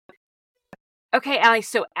Europe. Okay, Allie,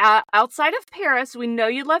 so outside of Paris, we know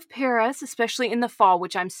you love Paris, especially in the fall,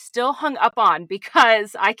 which I'm still hung up on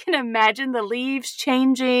because I can imagine the leaves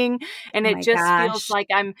changing and it just feels like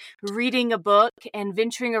I'm reading a book and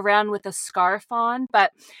venturing around with a scarf on.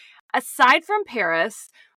 But aside from Paris,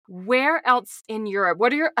 where else in Europe?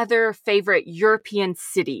 What are your other favorite European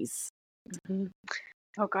cities?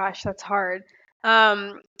 Oh gosh, that's hard.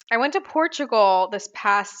 I went to Portugal this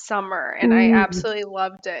past summer and I absolutely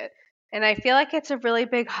loved it. And I feel like it's a really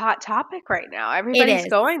big hot topic right now. Everybody's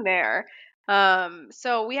going there.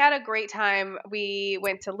 So we had a great time. We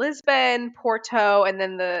went to Lisbon, Porto, and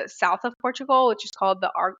then the south of Portugal, which is called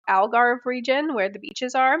the Algarve region where the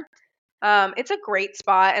beaches are. It's a great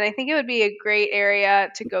spot. And I think it would be a great area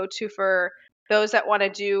to go to for those that want to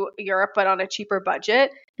do Europe, but on a cheaper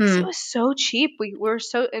budget. It was so cheap. We were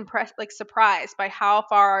so impressed, like surprised by how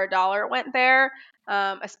far our dollar went there.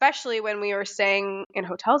 Especially when we were staying in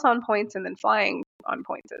hotels on points and then flying on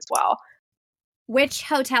points as well. Which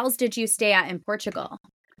hotels did you stay at in Portugal?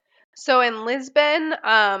 So in Lisbon,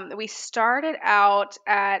 we started out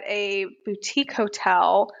at a boutique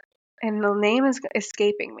hotel, and the name is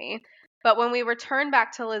escaping me. But when we returned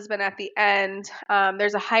back to Lisbon at the end,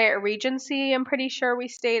 there's a Hyatt Regency, I'm pretty sure we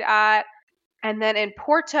stayed at. And then in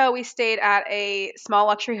Porto, we stayed at a small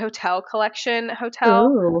luxury hotel collection hotel.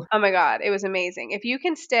 Ooh. Oh my God, it was amazing. If you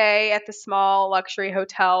can stay at the small luxury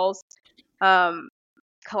hotels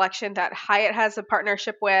collection that Hyatt has a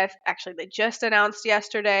partnership with, actually they just announced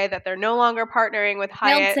yesterday that they're no longer partnering with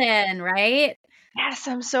Hyatt. Hilton, right? Yes,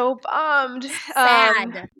 I'm so bummed.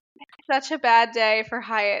 Sad. Such a bad day for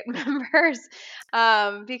Hyatt members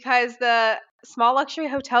because the small luxury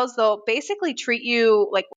hotels, they'll basically treat you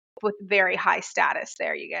like with very high status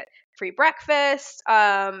there. You get free breakfast.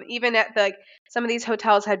 Even at some of these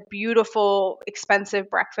hotels had beautiful,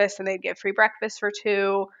 expensive breakfast, and they'd give free breakfast for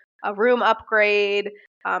two, a room upgrade,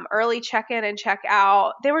 early check-in and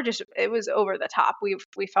check-out. It was over the top.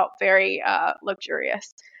 We felt very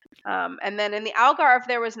luxurious. And then in the Algarve,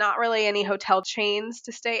 there was not really any hotel chains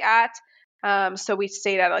to stay at. So we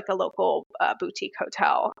stayed at like a local boutique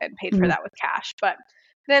hotel and paid for that with cash. But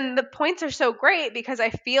then the points are so great because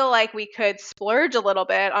I feel like we could splurge a little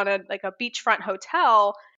bit on a beachfront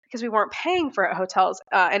hotel because we weren't paying for hotels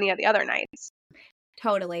any of the other nights.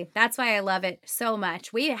 Totally. That's why I love it so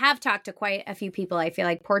much. We have talked to quite a few people. I feel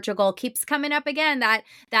like Portugal keeps coming up again, that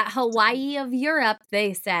Hawaii of Europe,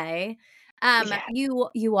 they say.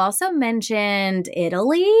 You also mentioned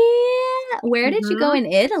Italy. Where did you go in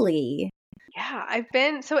Italy? Yeah,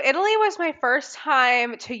 so Italy was my first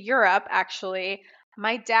time to Europe, actually.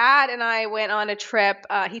 My dad and I went on a trip.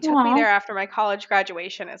 He took me there after my college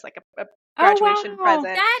graduation as like a graduation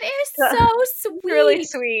present. That is so sweet. Really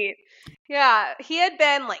sweet. Yeah, he had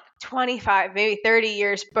been like 25, maybe 30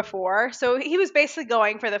 years before. So he was basically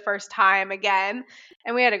going for the first time again.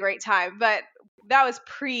 And we had a great time. But that was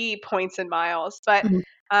pre-points and miles. But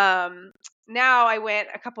now I went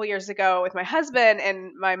a couple years ago with my husband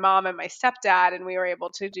and my mom and my stepdad. And we were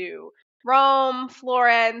able to do Rome,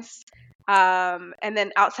 Florence, and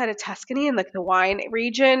then outside of Tuscany in like the wine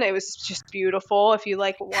region. It was just beautiful. If you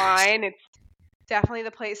like wine, it's definitely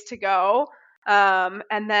the place to go.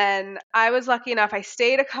 And then I was lucky enough, I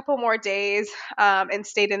stayed a couple more days and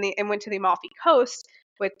went to the Amalfi Coast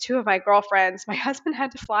with two of my girlfriends. My husband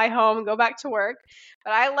had to fly home and go back to work,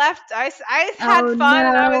 but I left. I had fun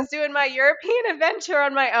and I was doing my European adventure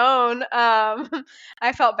on my own.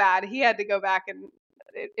 I felt bad. He had to go back and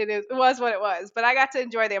it was what it was, but I got to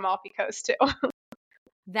enjoy the Amalfi Coast too.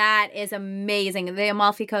 That is amazing. The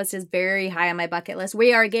Amalfi Coast is very high on my bucket list.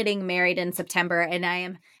 We are getting married in September, and I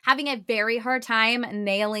am having a very hard time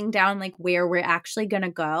nailing down like where we're actually going to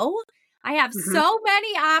go. I have so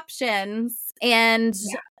many options and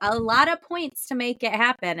a lot of points to make it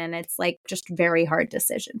happen, and it's like just very hard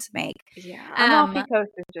decision to make. Yeah, Amalfi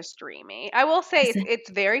Coast is just dreamy. I will say it's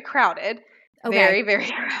very crowded. Okay. Very, very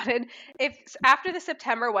crowded. If after the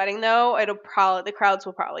September wedding, though, the crowds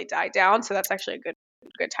will probably die down. So that's actually a good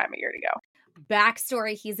good time of year to go.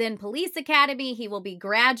 Backstory, he's in police academy. He will be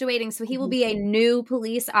graduating, so he will be a new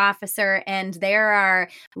police officer, and there are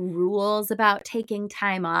rules about taking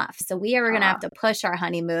time off. So we are going to have to push our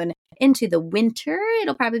honeymoon into the winter.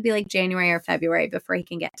 It'll probably be like January or February before he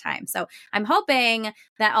can get time. So I'm hoping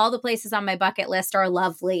that all the places on my bucket list are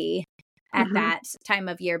lovely at that time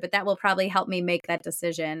of year, but that will probably help me make that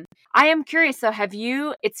decision. I am curious though,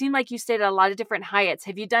 it seemed like you stayed at a lot of different Hyatts.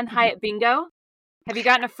 Have you done Hyatt bingo? Have you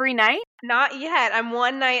gotten a free night? Not yet. I'm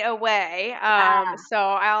one night away. So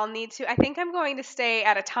I'll need to, I think I'm going to stay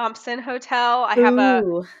at a Thompson hotel. I have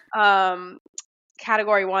a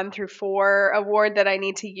category 1 through 4 award that I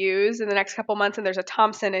need to use in the next couple months. And there's a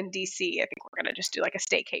Thompson in DC. I think we're going to just do like a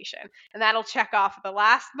staycation, and that'll check off the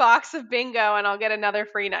last box of bingo and I'll get another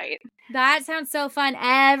free night. That sounds so fun.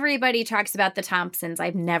 Everybody talks about the Thompsons.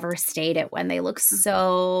 I've never stayed at one. They look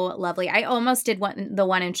so lovely. I almost did the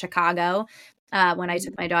one in Chicago when I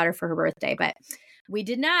took my daughter for her birthday, but we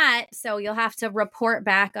did not. So you'll have to report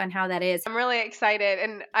back on how that is. I'm really excited.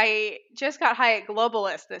 And I just got Hyatt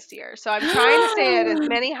Globalist this year. So I'm trying to stay at as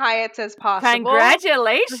many Hyatts as possible.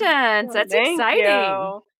 Congratulations. That's exciting.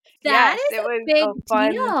 You. That is a big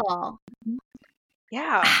deal.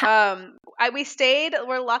 Yeah.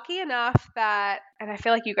 We're lucky enough that, and I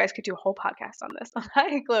feel like you guys could do a whole podcast on this, on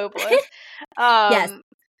Hyatt Globalist. Yes.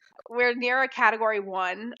 We're near a category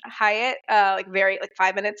 1 Hyatt, like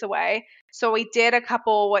 5 minutes away. So we did a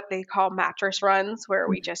couple what they call mattress runs where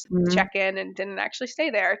we just check in and didn't actually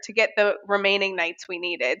stay there to get the remaining nights we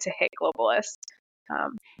needed to hit Globalist.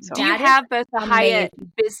 So do you have both the Hyatt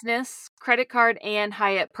business credit card and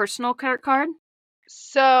Hyatt personal credit card?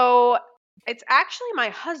 So it's actually my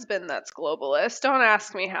husband that's Globalist. Don't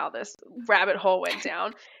ask me how this rabbit hole went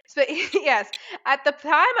down. So yes, at the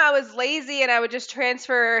time I was lazy and I would just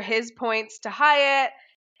transfer his points to Hyatt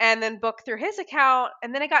and then book through his account.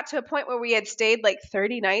 And then it got to a point where we had stayed like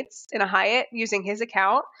 30 nights in a Hyatt using his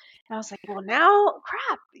account. And I was like, well, now,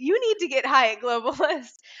 crap, you need to get Hyatt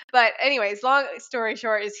Globalist. But anyways, long story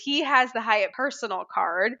short is he has the Hyatt personal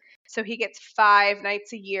card. So he gets 5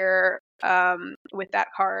 nights a year with that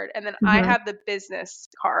card. And then I have the business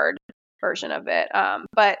card version of it.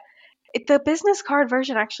 But the business card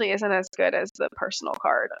version actually isn't as good as the personal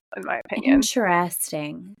card, in my opinion.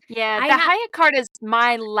 Interesting. Yeah, the Hyatt card is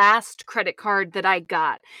my last credit card that I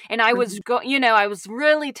got. And I was I was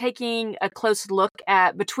really taking a close look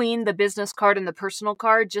at between the business card and the personal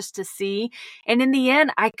card just to see. And in the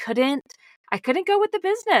end, I couldn't go with the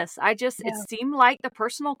business. It seemed like the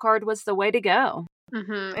personal card was the way to go.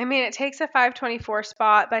 I mean, it takes a 524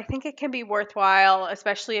 spot, but I think it can be worthwhile,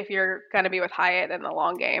 especially if you're going to be with Hyatt in the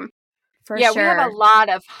long game. For sure. We have a lot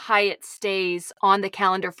of Hyatt stays on the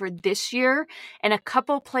calendar for this year and a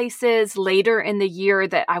couple places later in the year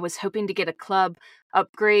that I was hoping to get a club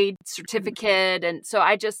upgrade certificate. And so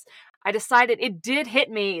I decided it did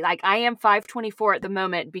hit me. Like I am 524 at the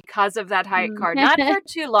moment because of that Hyatt card. Not for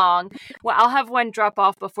too long. Well, I'll have one drop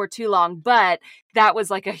off before too long, but that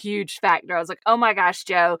was like a huge factor. I was like, oh my gosh,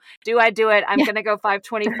 Joe, do I do it? I'm going to go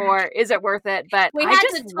 524. Is it worth it? But I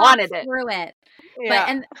just wanted it. Through it. Yeah.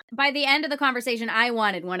 And by the end of the conversation, I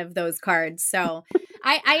wanted one of those cards. So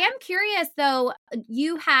I am curious though,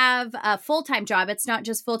 you have a full-time job. It's not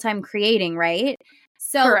just full-time creating, right?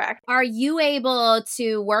 So correct. Are you able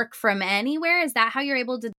to work from anywhere? Is that how you're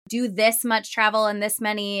able to do this much travel and this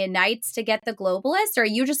many nights to get the Globalist? Or are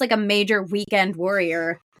you just like a major weekend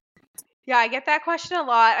warrior? Yeah, I get that question a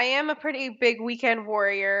lot. I am a pretty big weekend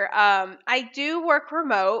warrior. I do work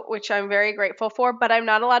remote, which I'm very grateful for, but I'm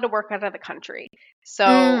not allowed to work out of the country. So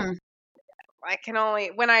I can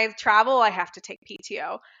only, when I travel, I have to take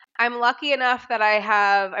PTO. I'm lucky enough that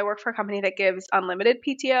I work for a company that gives unlimited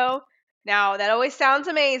PTO. Now, that always sounds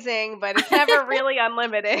amazing, but it's never really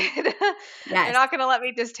unlimited. Yes. They're not going to let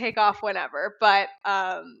me just take off whenever. But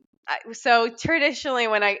so traditionally,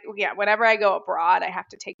 whenever I go abroad, I have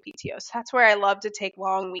to take PTO. So that's where I love to take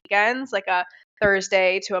long weekends, like a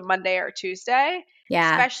Thursday to a Monday or Tuesday.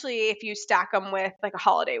 Yeah. Especially if you stack them with like a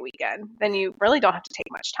holiday weekend, then you really don't have to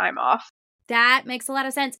take much time off. That makes a lot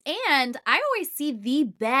of sense. And I always see the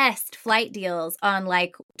best flight deals on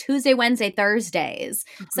like Tuesday, Wednesday, Thursdays.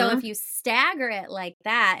 So if you stagger it like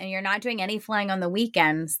that and you're not doing any flying on the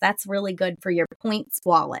weekends, that's really good for your points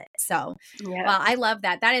wallet. So, well, I love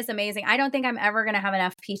that. That is amazing. I don't think I'm ever going to have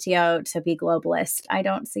enough PTO to be Globalist. I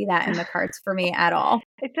don't see that in the cards for me at all.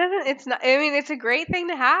 It's not, I mean, it's a great thing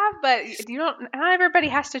to have, but not everybody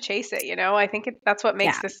has to chase it. I think that's what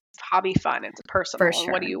makes this hobby fun. It's personal. For sure.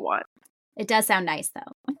 And what do you want? It does sound nice,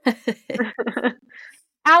 though.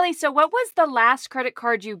 Allie, so what was the last credit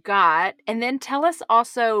card you got? And then tell us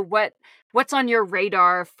also what what's on your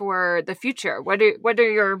radar for the future? What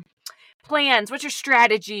are your plans? What's your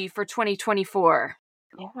strategy for 2024?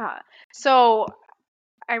 Yeah. So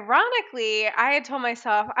ironically, I had told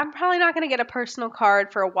myself I'm probably not going to get a personal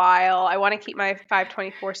card for a while. I want to keep my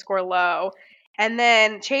 524 score low. And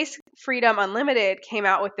then Chase Freedom Unlimited came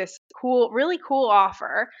out with this really cool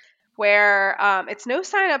offer where it's no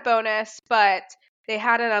sign up bonus, but they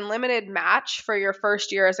had an unlimited match for your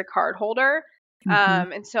first year as a card holder.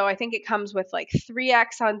 And so I think it comes with like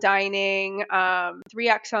 3x on dining,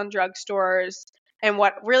 3x on drugstores. And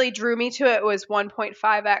what really drew me to it was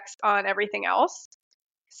 1.5x on everything else.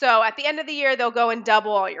 So at the end of the year, they'll go and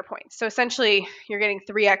double all your points. So essentially, you're getting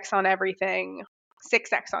 3x on everything,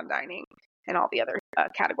 6x on dining, and all the other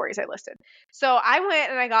categories I listed. So I went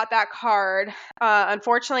and I got that card.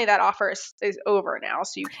 Unfortunately, that offer is over now,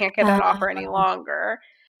 so you can't get that offer any longer.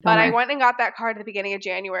 But I went and got that card at the beginning of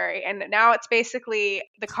January, and now it's basically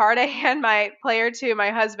the card I hand my player to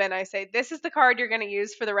my husband. I say, this is the card you're going to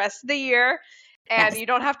use for the rest of the year. And you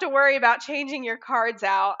don't have to worry about changing your cards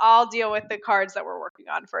out. I'll deal with the cards that we're working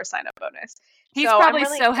on for a sign-up bonus. He's probably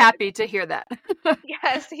really so happy to hear that.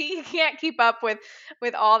 Yes, he can't keep up with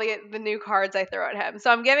all the new cards I throw at him.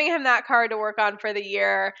 So I'm giving him that card to work on for the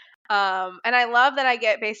year. And I love that I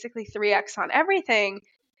get basically 3x on everything,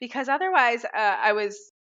 because otherwise I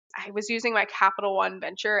was using my Capital One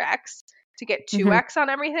Venture X to get 2x on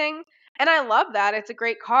everything. And I love that. It's a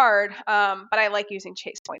great card, but I like using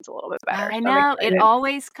Chase points a little bit better. I know. It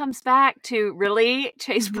always comes back to really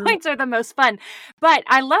Chase points are the most fun. But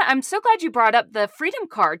I'm so glad you brought up the Freedom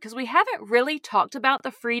card, because we haven't really talked about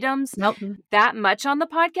the Freedoms that much on the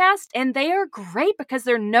podcast. And they are great because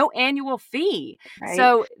they're no annual fee. Right.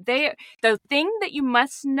 So the thing that you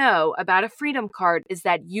must know about a Freedom card is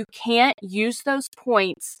that you can't use those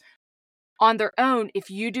points on their own if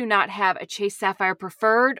you do not have a Chase Sapphire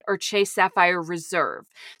Preferred or Chase Sapphire Reserve.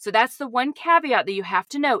 So that's the one caveat that you have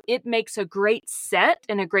to know. It makes a great set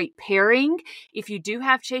and a great pairing. If you do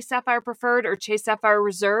have Chase Sapphire Preferred or Chase Sapphire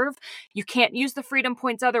Reserve, you can't use the Freedom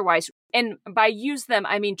points otherwise. And by use them,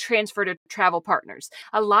 I mean transfer to travel partners.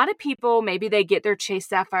 A lot of people, maybe they get their Chase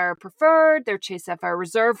Sapphire Preferred, their Chase Sapphire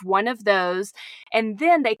Reserve, one of those, and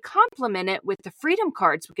then they complement it with the Freedom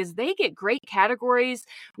cards because they get great categories.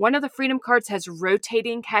 One of the Freedom cards has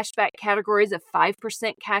rotating cashback categories of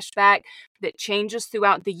 5% cashback that changes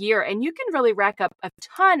throughout the year. And you can really rack up a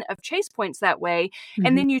ton of Chase points that way.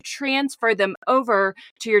 And then you transfer them over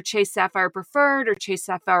to your Chase Sapphire Preferred or Chase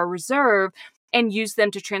Sapphire Reserve and use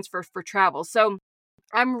them to transfer for travel. So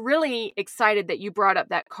I'm really excited that you brought up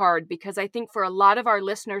that card, because I think for a lot of our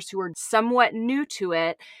listeners who are somewhat new to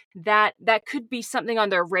it, that could be something on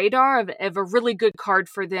their radar of a really good card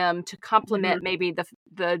for them to complement maybe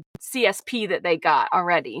the CSP that they got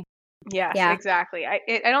already. Yes, exactly. I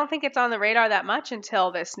don't think it's on the radar that much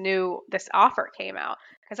until this offer came out,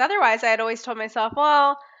 because otherwise I had always told myself,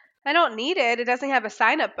 well, I don't need it. It doesn't have a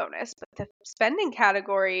sign-up bonus, but the spending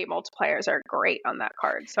category multipliers are great on that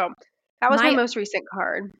card. So that was my most recent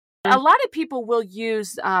card. A lot of people will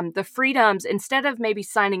use the Freedoms instead of maybe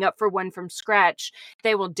signing up for one from scratch.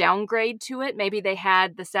 They will downgrade to it. Maybe they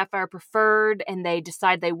had the Sapphire Preferred and they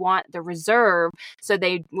decide they want the Reserve. So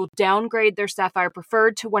they will downgrade their Sapphire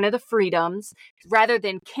Preferred to one of the Freedoms rather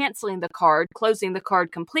than canceling the card, closing the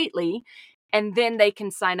card completely. And then they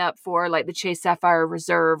can sign up for like the Chase Sapphire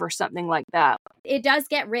Reserve or something like that. It does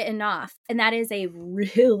get written off. And that is a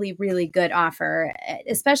really, really good offer,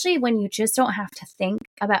 especially when you just don't have to think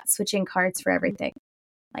about switching cards for everything.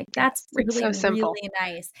 Like that's really, really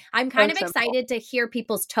nice. I'm kind of excited to hear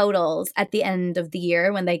people's totals at the end of the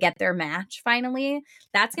year when they get their match finally.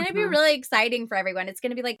 That's going to be really exciting for everyone. It's going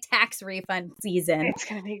to be like tax refund season. It's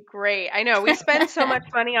going to be great. I know. We spend so much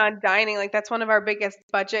money on dining. Like that's one of our biggest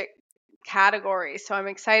budget categories. So I'm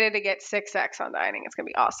excited to get 6x on dining. It's going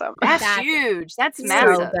to be awesome. That's huge. That's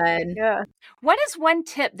massive. So good. Yeah. What is one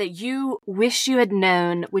tip that you wish you had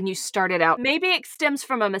known when you started out? Maybe it stems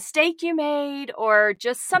from a mistake you made or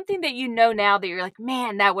just something that you know now that you're like,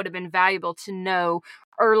 man, that would have been valuable to know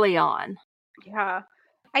early on. Yeah.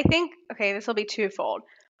 I think, this will be twofold.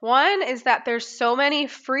 One is that there's so many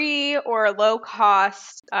free or low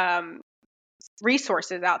cost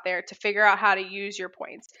resources out there to figure out how to use your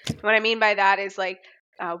points. What I mean by that is like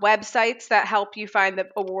websites that help you find the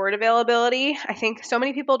award availability. I think so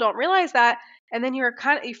many people don't realize that, and then you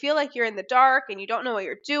feel like you're in the dark and you don't know what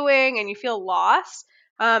you're doing and you feel lost.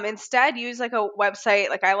 Instead, use like a website.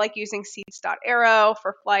 Like I like using seats.aero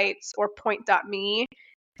for flights or point.me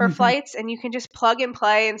for flights, and you can just plug and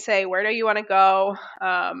play and say where do you want to go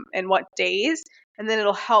and what days, and then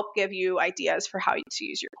it'll help give you ideas for how to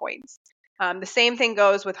use your points. The same thing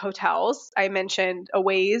goes with hotels. I mentioned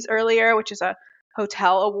Awaze earlier, which is a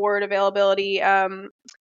hotel award availability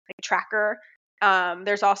tracker.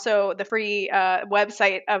 There's also the free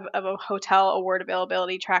website of a hotel award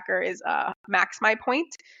availability tracker is Max My Point,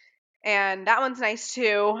 and that one's nice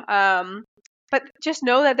too. But just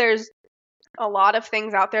know that there's a lot of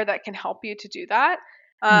things out there that can help you to do that.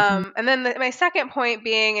 And then my second point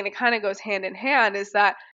being, and it kind of goes hand in hand, is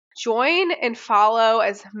that join and follow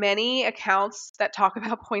as many accounts that talk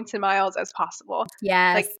about points and miles as possible.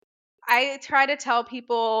 Yes. Like, I try to tell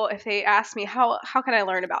people, if they ask me, how can I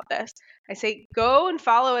learn about this? I say, go and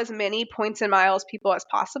follow as many points and miles people as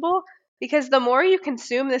possible, because the more you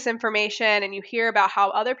consume this information and you hear about how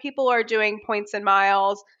other people are doing points and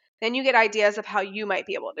miles, then you get ideas of how you might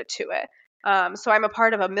be able to do it. So I'm a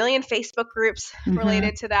part of 1 million Facebook groups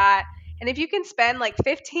related to that. And if you can spend like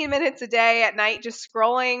 15 minutes a day at night just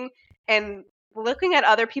scrolling and looking at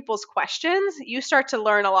other people's questions, you start to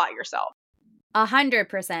learn a lot yourself.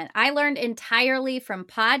 100%. I learned entirely from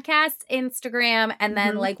podcasts, Instagram, and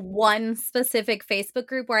then like one specific Facebook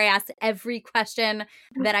group where I asked every question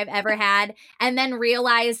that I've ever had, and then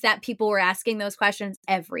realized that people were asking those questions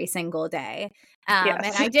every single day. And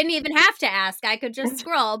I didn't even have to ask. I could just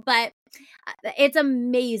scroll. But it's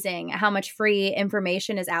amazing how much free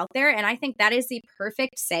information is out there. And I think that is the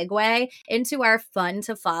perfect segue into our fun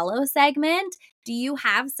to follow segment. Do you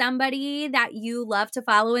have somebody that you love to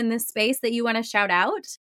follow in this space that you want to shout out?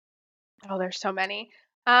 Oh, there's so many.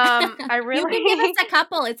 I really You can give us a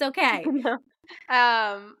couple. It's okay.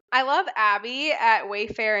 I love Abby at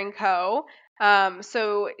Wayfair & Co.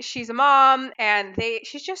 So she's a mom, and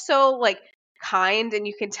she's just so like kind, and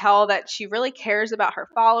you can tell that she really cares about her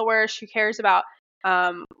followers. She cares about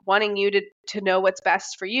wanting you to know what's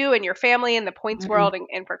best for you and your family in the points world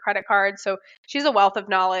and for credit cards. So she's a wealth of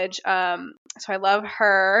knowledge. So I love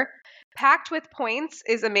her. Packed with Points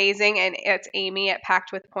is amazing, and it's Amy at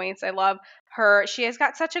Packed with Points. I love her. She has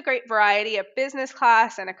got such a great variety of business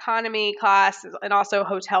class and economy class, and also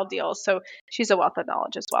hotel deals. So she's a wealth of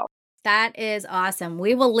knowledge as well. That is awesome.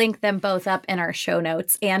 We will link them both up in our show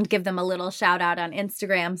notes and give them a little shout out on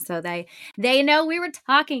Instagram so they know we were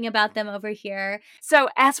talking about them over here. So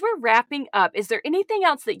as we're wrapping up, is there anything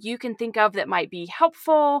else that you can think of that might be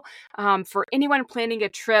helpful for anyone planning a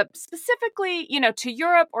trip specifically, to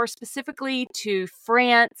Europe or specifically to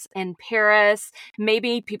France and Paris?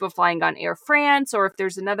 Maybe people flying on Air France, or if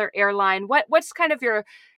there's another airline, what's kind of your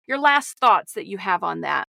last thoughts that you have on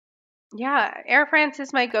that? Yeah, Air France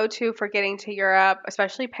is my go-to for getting to Europe,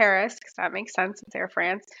 especially Paris, because that makes sense. It's Air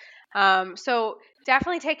France. So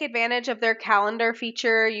definitely take advantage of their calendar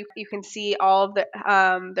feature. You can see all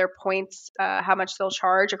of their points, how much they'll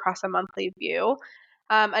charge across a monthly view.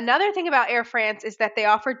 Another thing about Air France is that they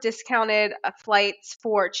offer discounted flights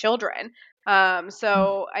for children.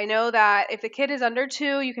 So I know that if the kid is under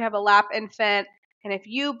 2, you can have a lap infant. And if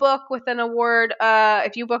you book with an award,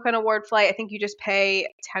 if you book an award flight, I think you just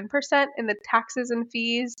pay 10% in the taxes and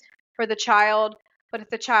fees for the child. But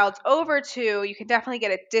if the child's over 2, you can definitely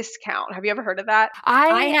get a discount. Have you ever heard of that?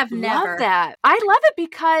 I have never. Love that. I love it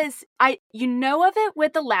because you know of it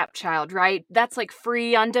with the lap child, right? That's like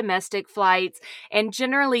free on domestic flights. And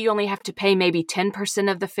generally you only have to pay maybe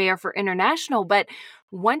 10% of the fare for international. But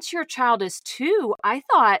once your child is 2, I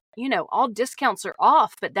thought, all discounts are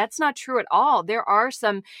off, but that's not true at all. There are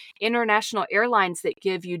some international airlines that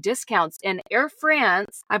give you discounts. And Air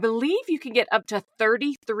France, I believe you can get up to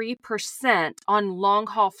 33% on long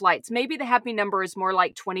haul flights. Maybe the happy number is more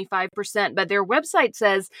like 25%, but their website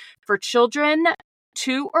says for children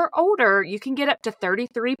 2 or older, you can get up to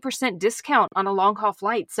 33% discount on a long haul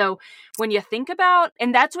flight. So when you think about,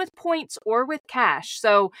 and that's with points or with cash.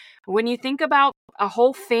 So when you think about a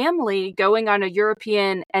whole family going on a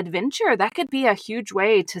European adventure, that could be a huge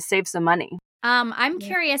way to save some money. I'm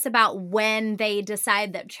curious about when they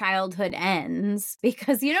decide that childhood ends,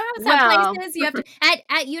 because you know how some places you have to,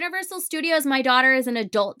 at Universal Studios, my daughter is an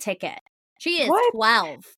adult ticket. She is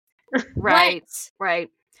 12. Right.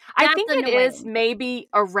 I think it is maybe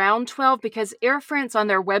around 12 because Air France on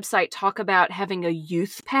their website talk about having a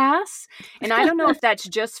youth pass. And I don't know if that's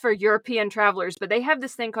just for European travelers, but they have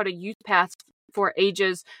this thing called a youth pass for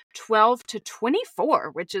ages 12 to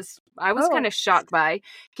 24, which is, I was kind of shocked by.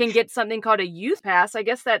 Can get something called a youth pass. I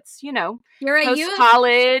guess that's, you're a youth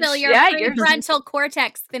college. So your prefrontal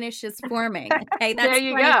cortex finishes forming. Okay, that's there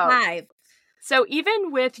you 25. Go. So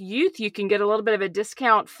even with youth, you can get a little bit of a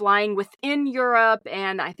discount flying within Europe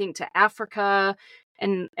and I think to Africa.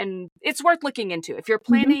 And it's worth looking into. If you're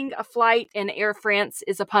planning a flight and Air France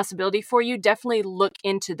is a possibility for you, definitely look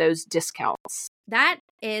into those discounts. That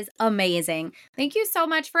is amazing. Thank you so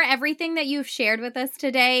much for everything that you've shared with us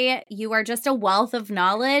today. You are just a wealth of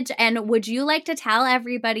knowledge. And would you like to tell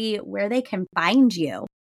everybody where they can find you?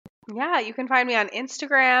 Yeah, you can find me on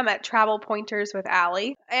Instagram at Travel Pointers with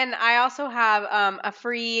Allie. And I also have a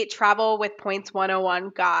free Travel with Points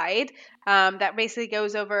 101 guide that basically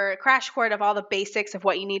goes over a crash course of all the basics of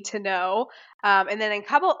what you need to know. And then in a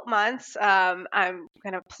couple months, I'm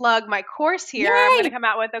going to plug my course here. Yay! I'm going to come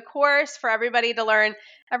out with a course for everybody to learn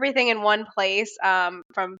everything in one place,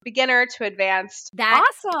 from beginner to advanced. That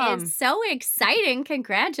is so exciting.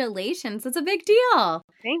 Congratulations. It's a big deal.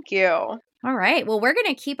 Thank you. All right. Well, we're going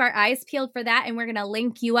to keep our eyes peeled for that, and we're going to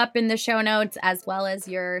link you up in the show notes as well as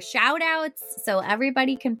your shout outs so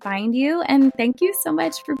everybody can find you. And thank you so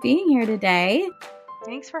much for being here today.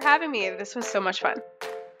 Thanks for having me. This was so much fun.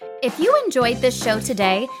 If you enjoyed this show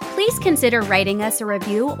today, please consider writing us a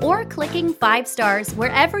review or clicking 5 stars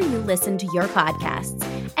wherever you listen to your podcasts.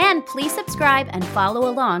 And please subscribe and follow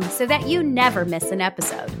along so that you never miss an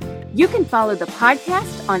episode. You can follow the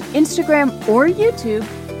podcast on Instagram or YouTube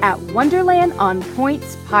at Wonderland on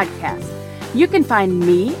Points Podcast. You can find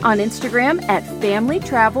me on Instagram at Family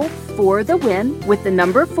Travel for the Win with the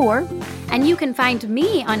number 4. And you can find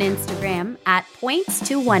me on Instagram at Points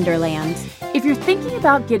to Wonderland. If you're thinking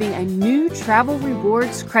about getting a new Travel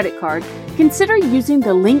Rewards credit card, consider using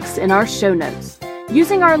the links in our show notes.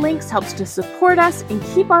 Using our links helps to support us and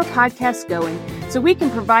keep our podcast going so we can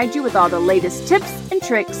provide you with all the latest tips and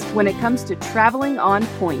tricks when it comes to traveling on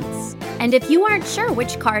points. And if you aren't sure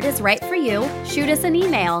which card is right for you, shoot us an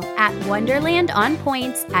email at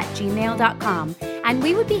wonderlandonpoints@gmail.com, and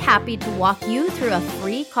we would be happy to walk you through a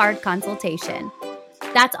free card consultation.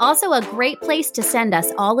 That's also a great place to send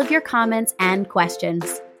us all of your comments and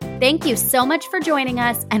questions. Thank you so much for joining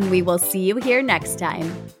us, and we will see you here next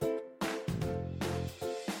time.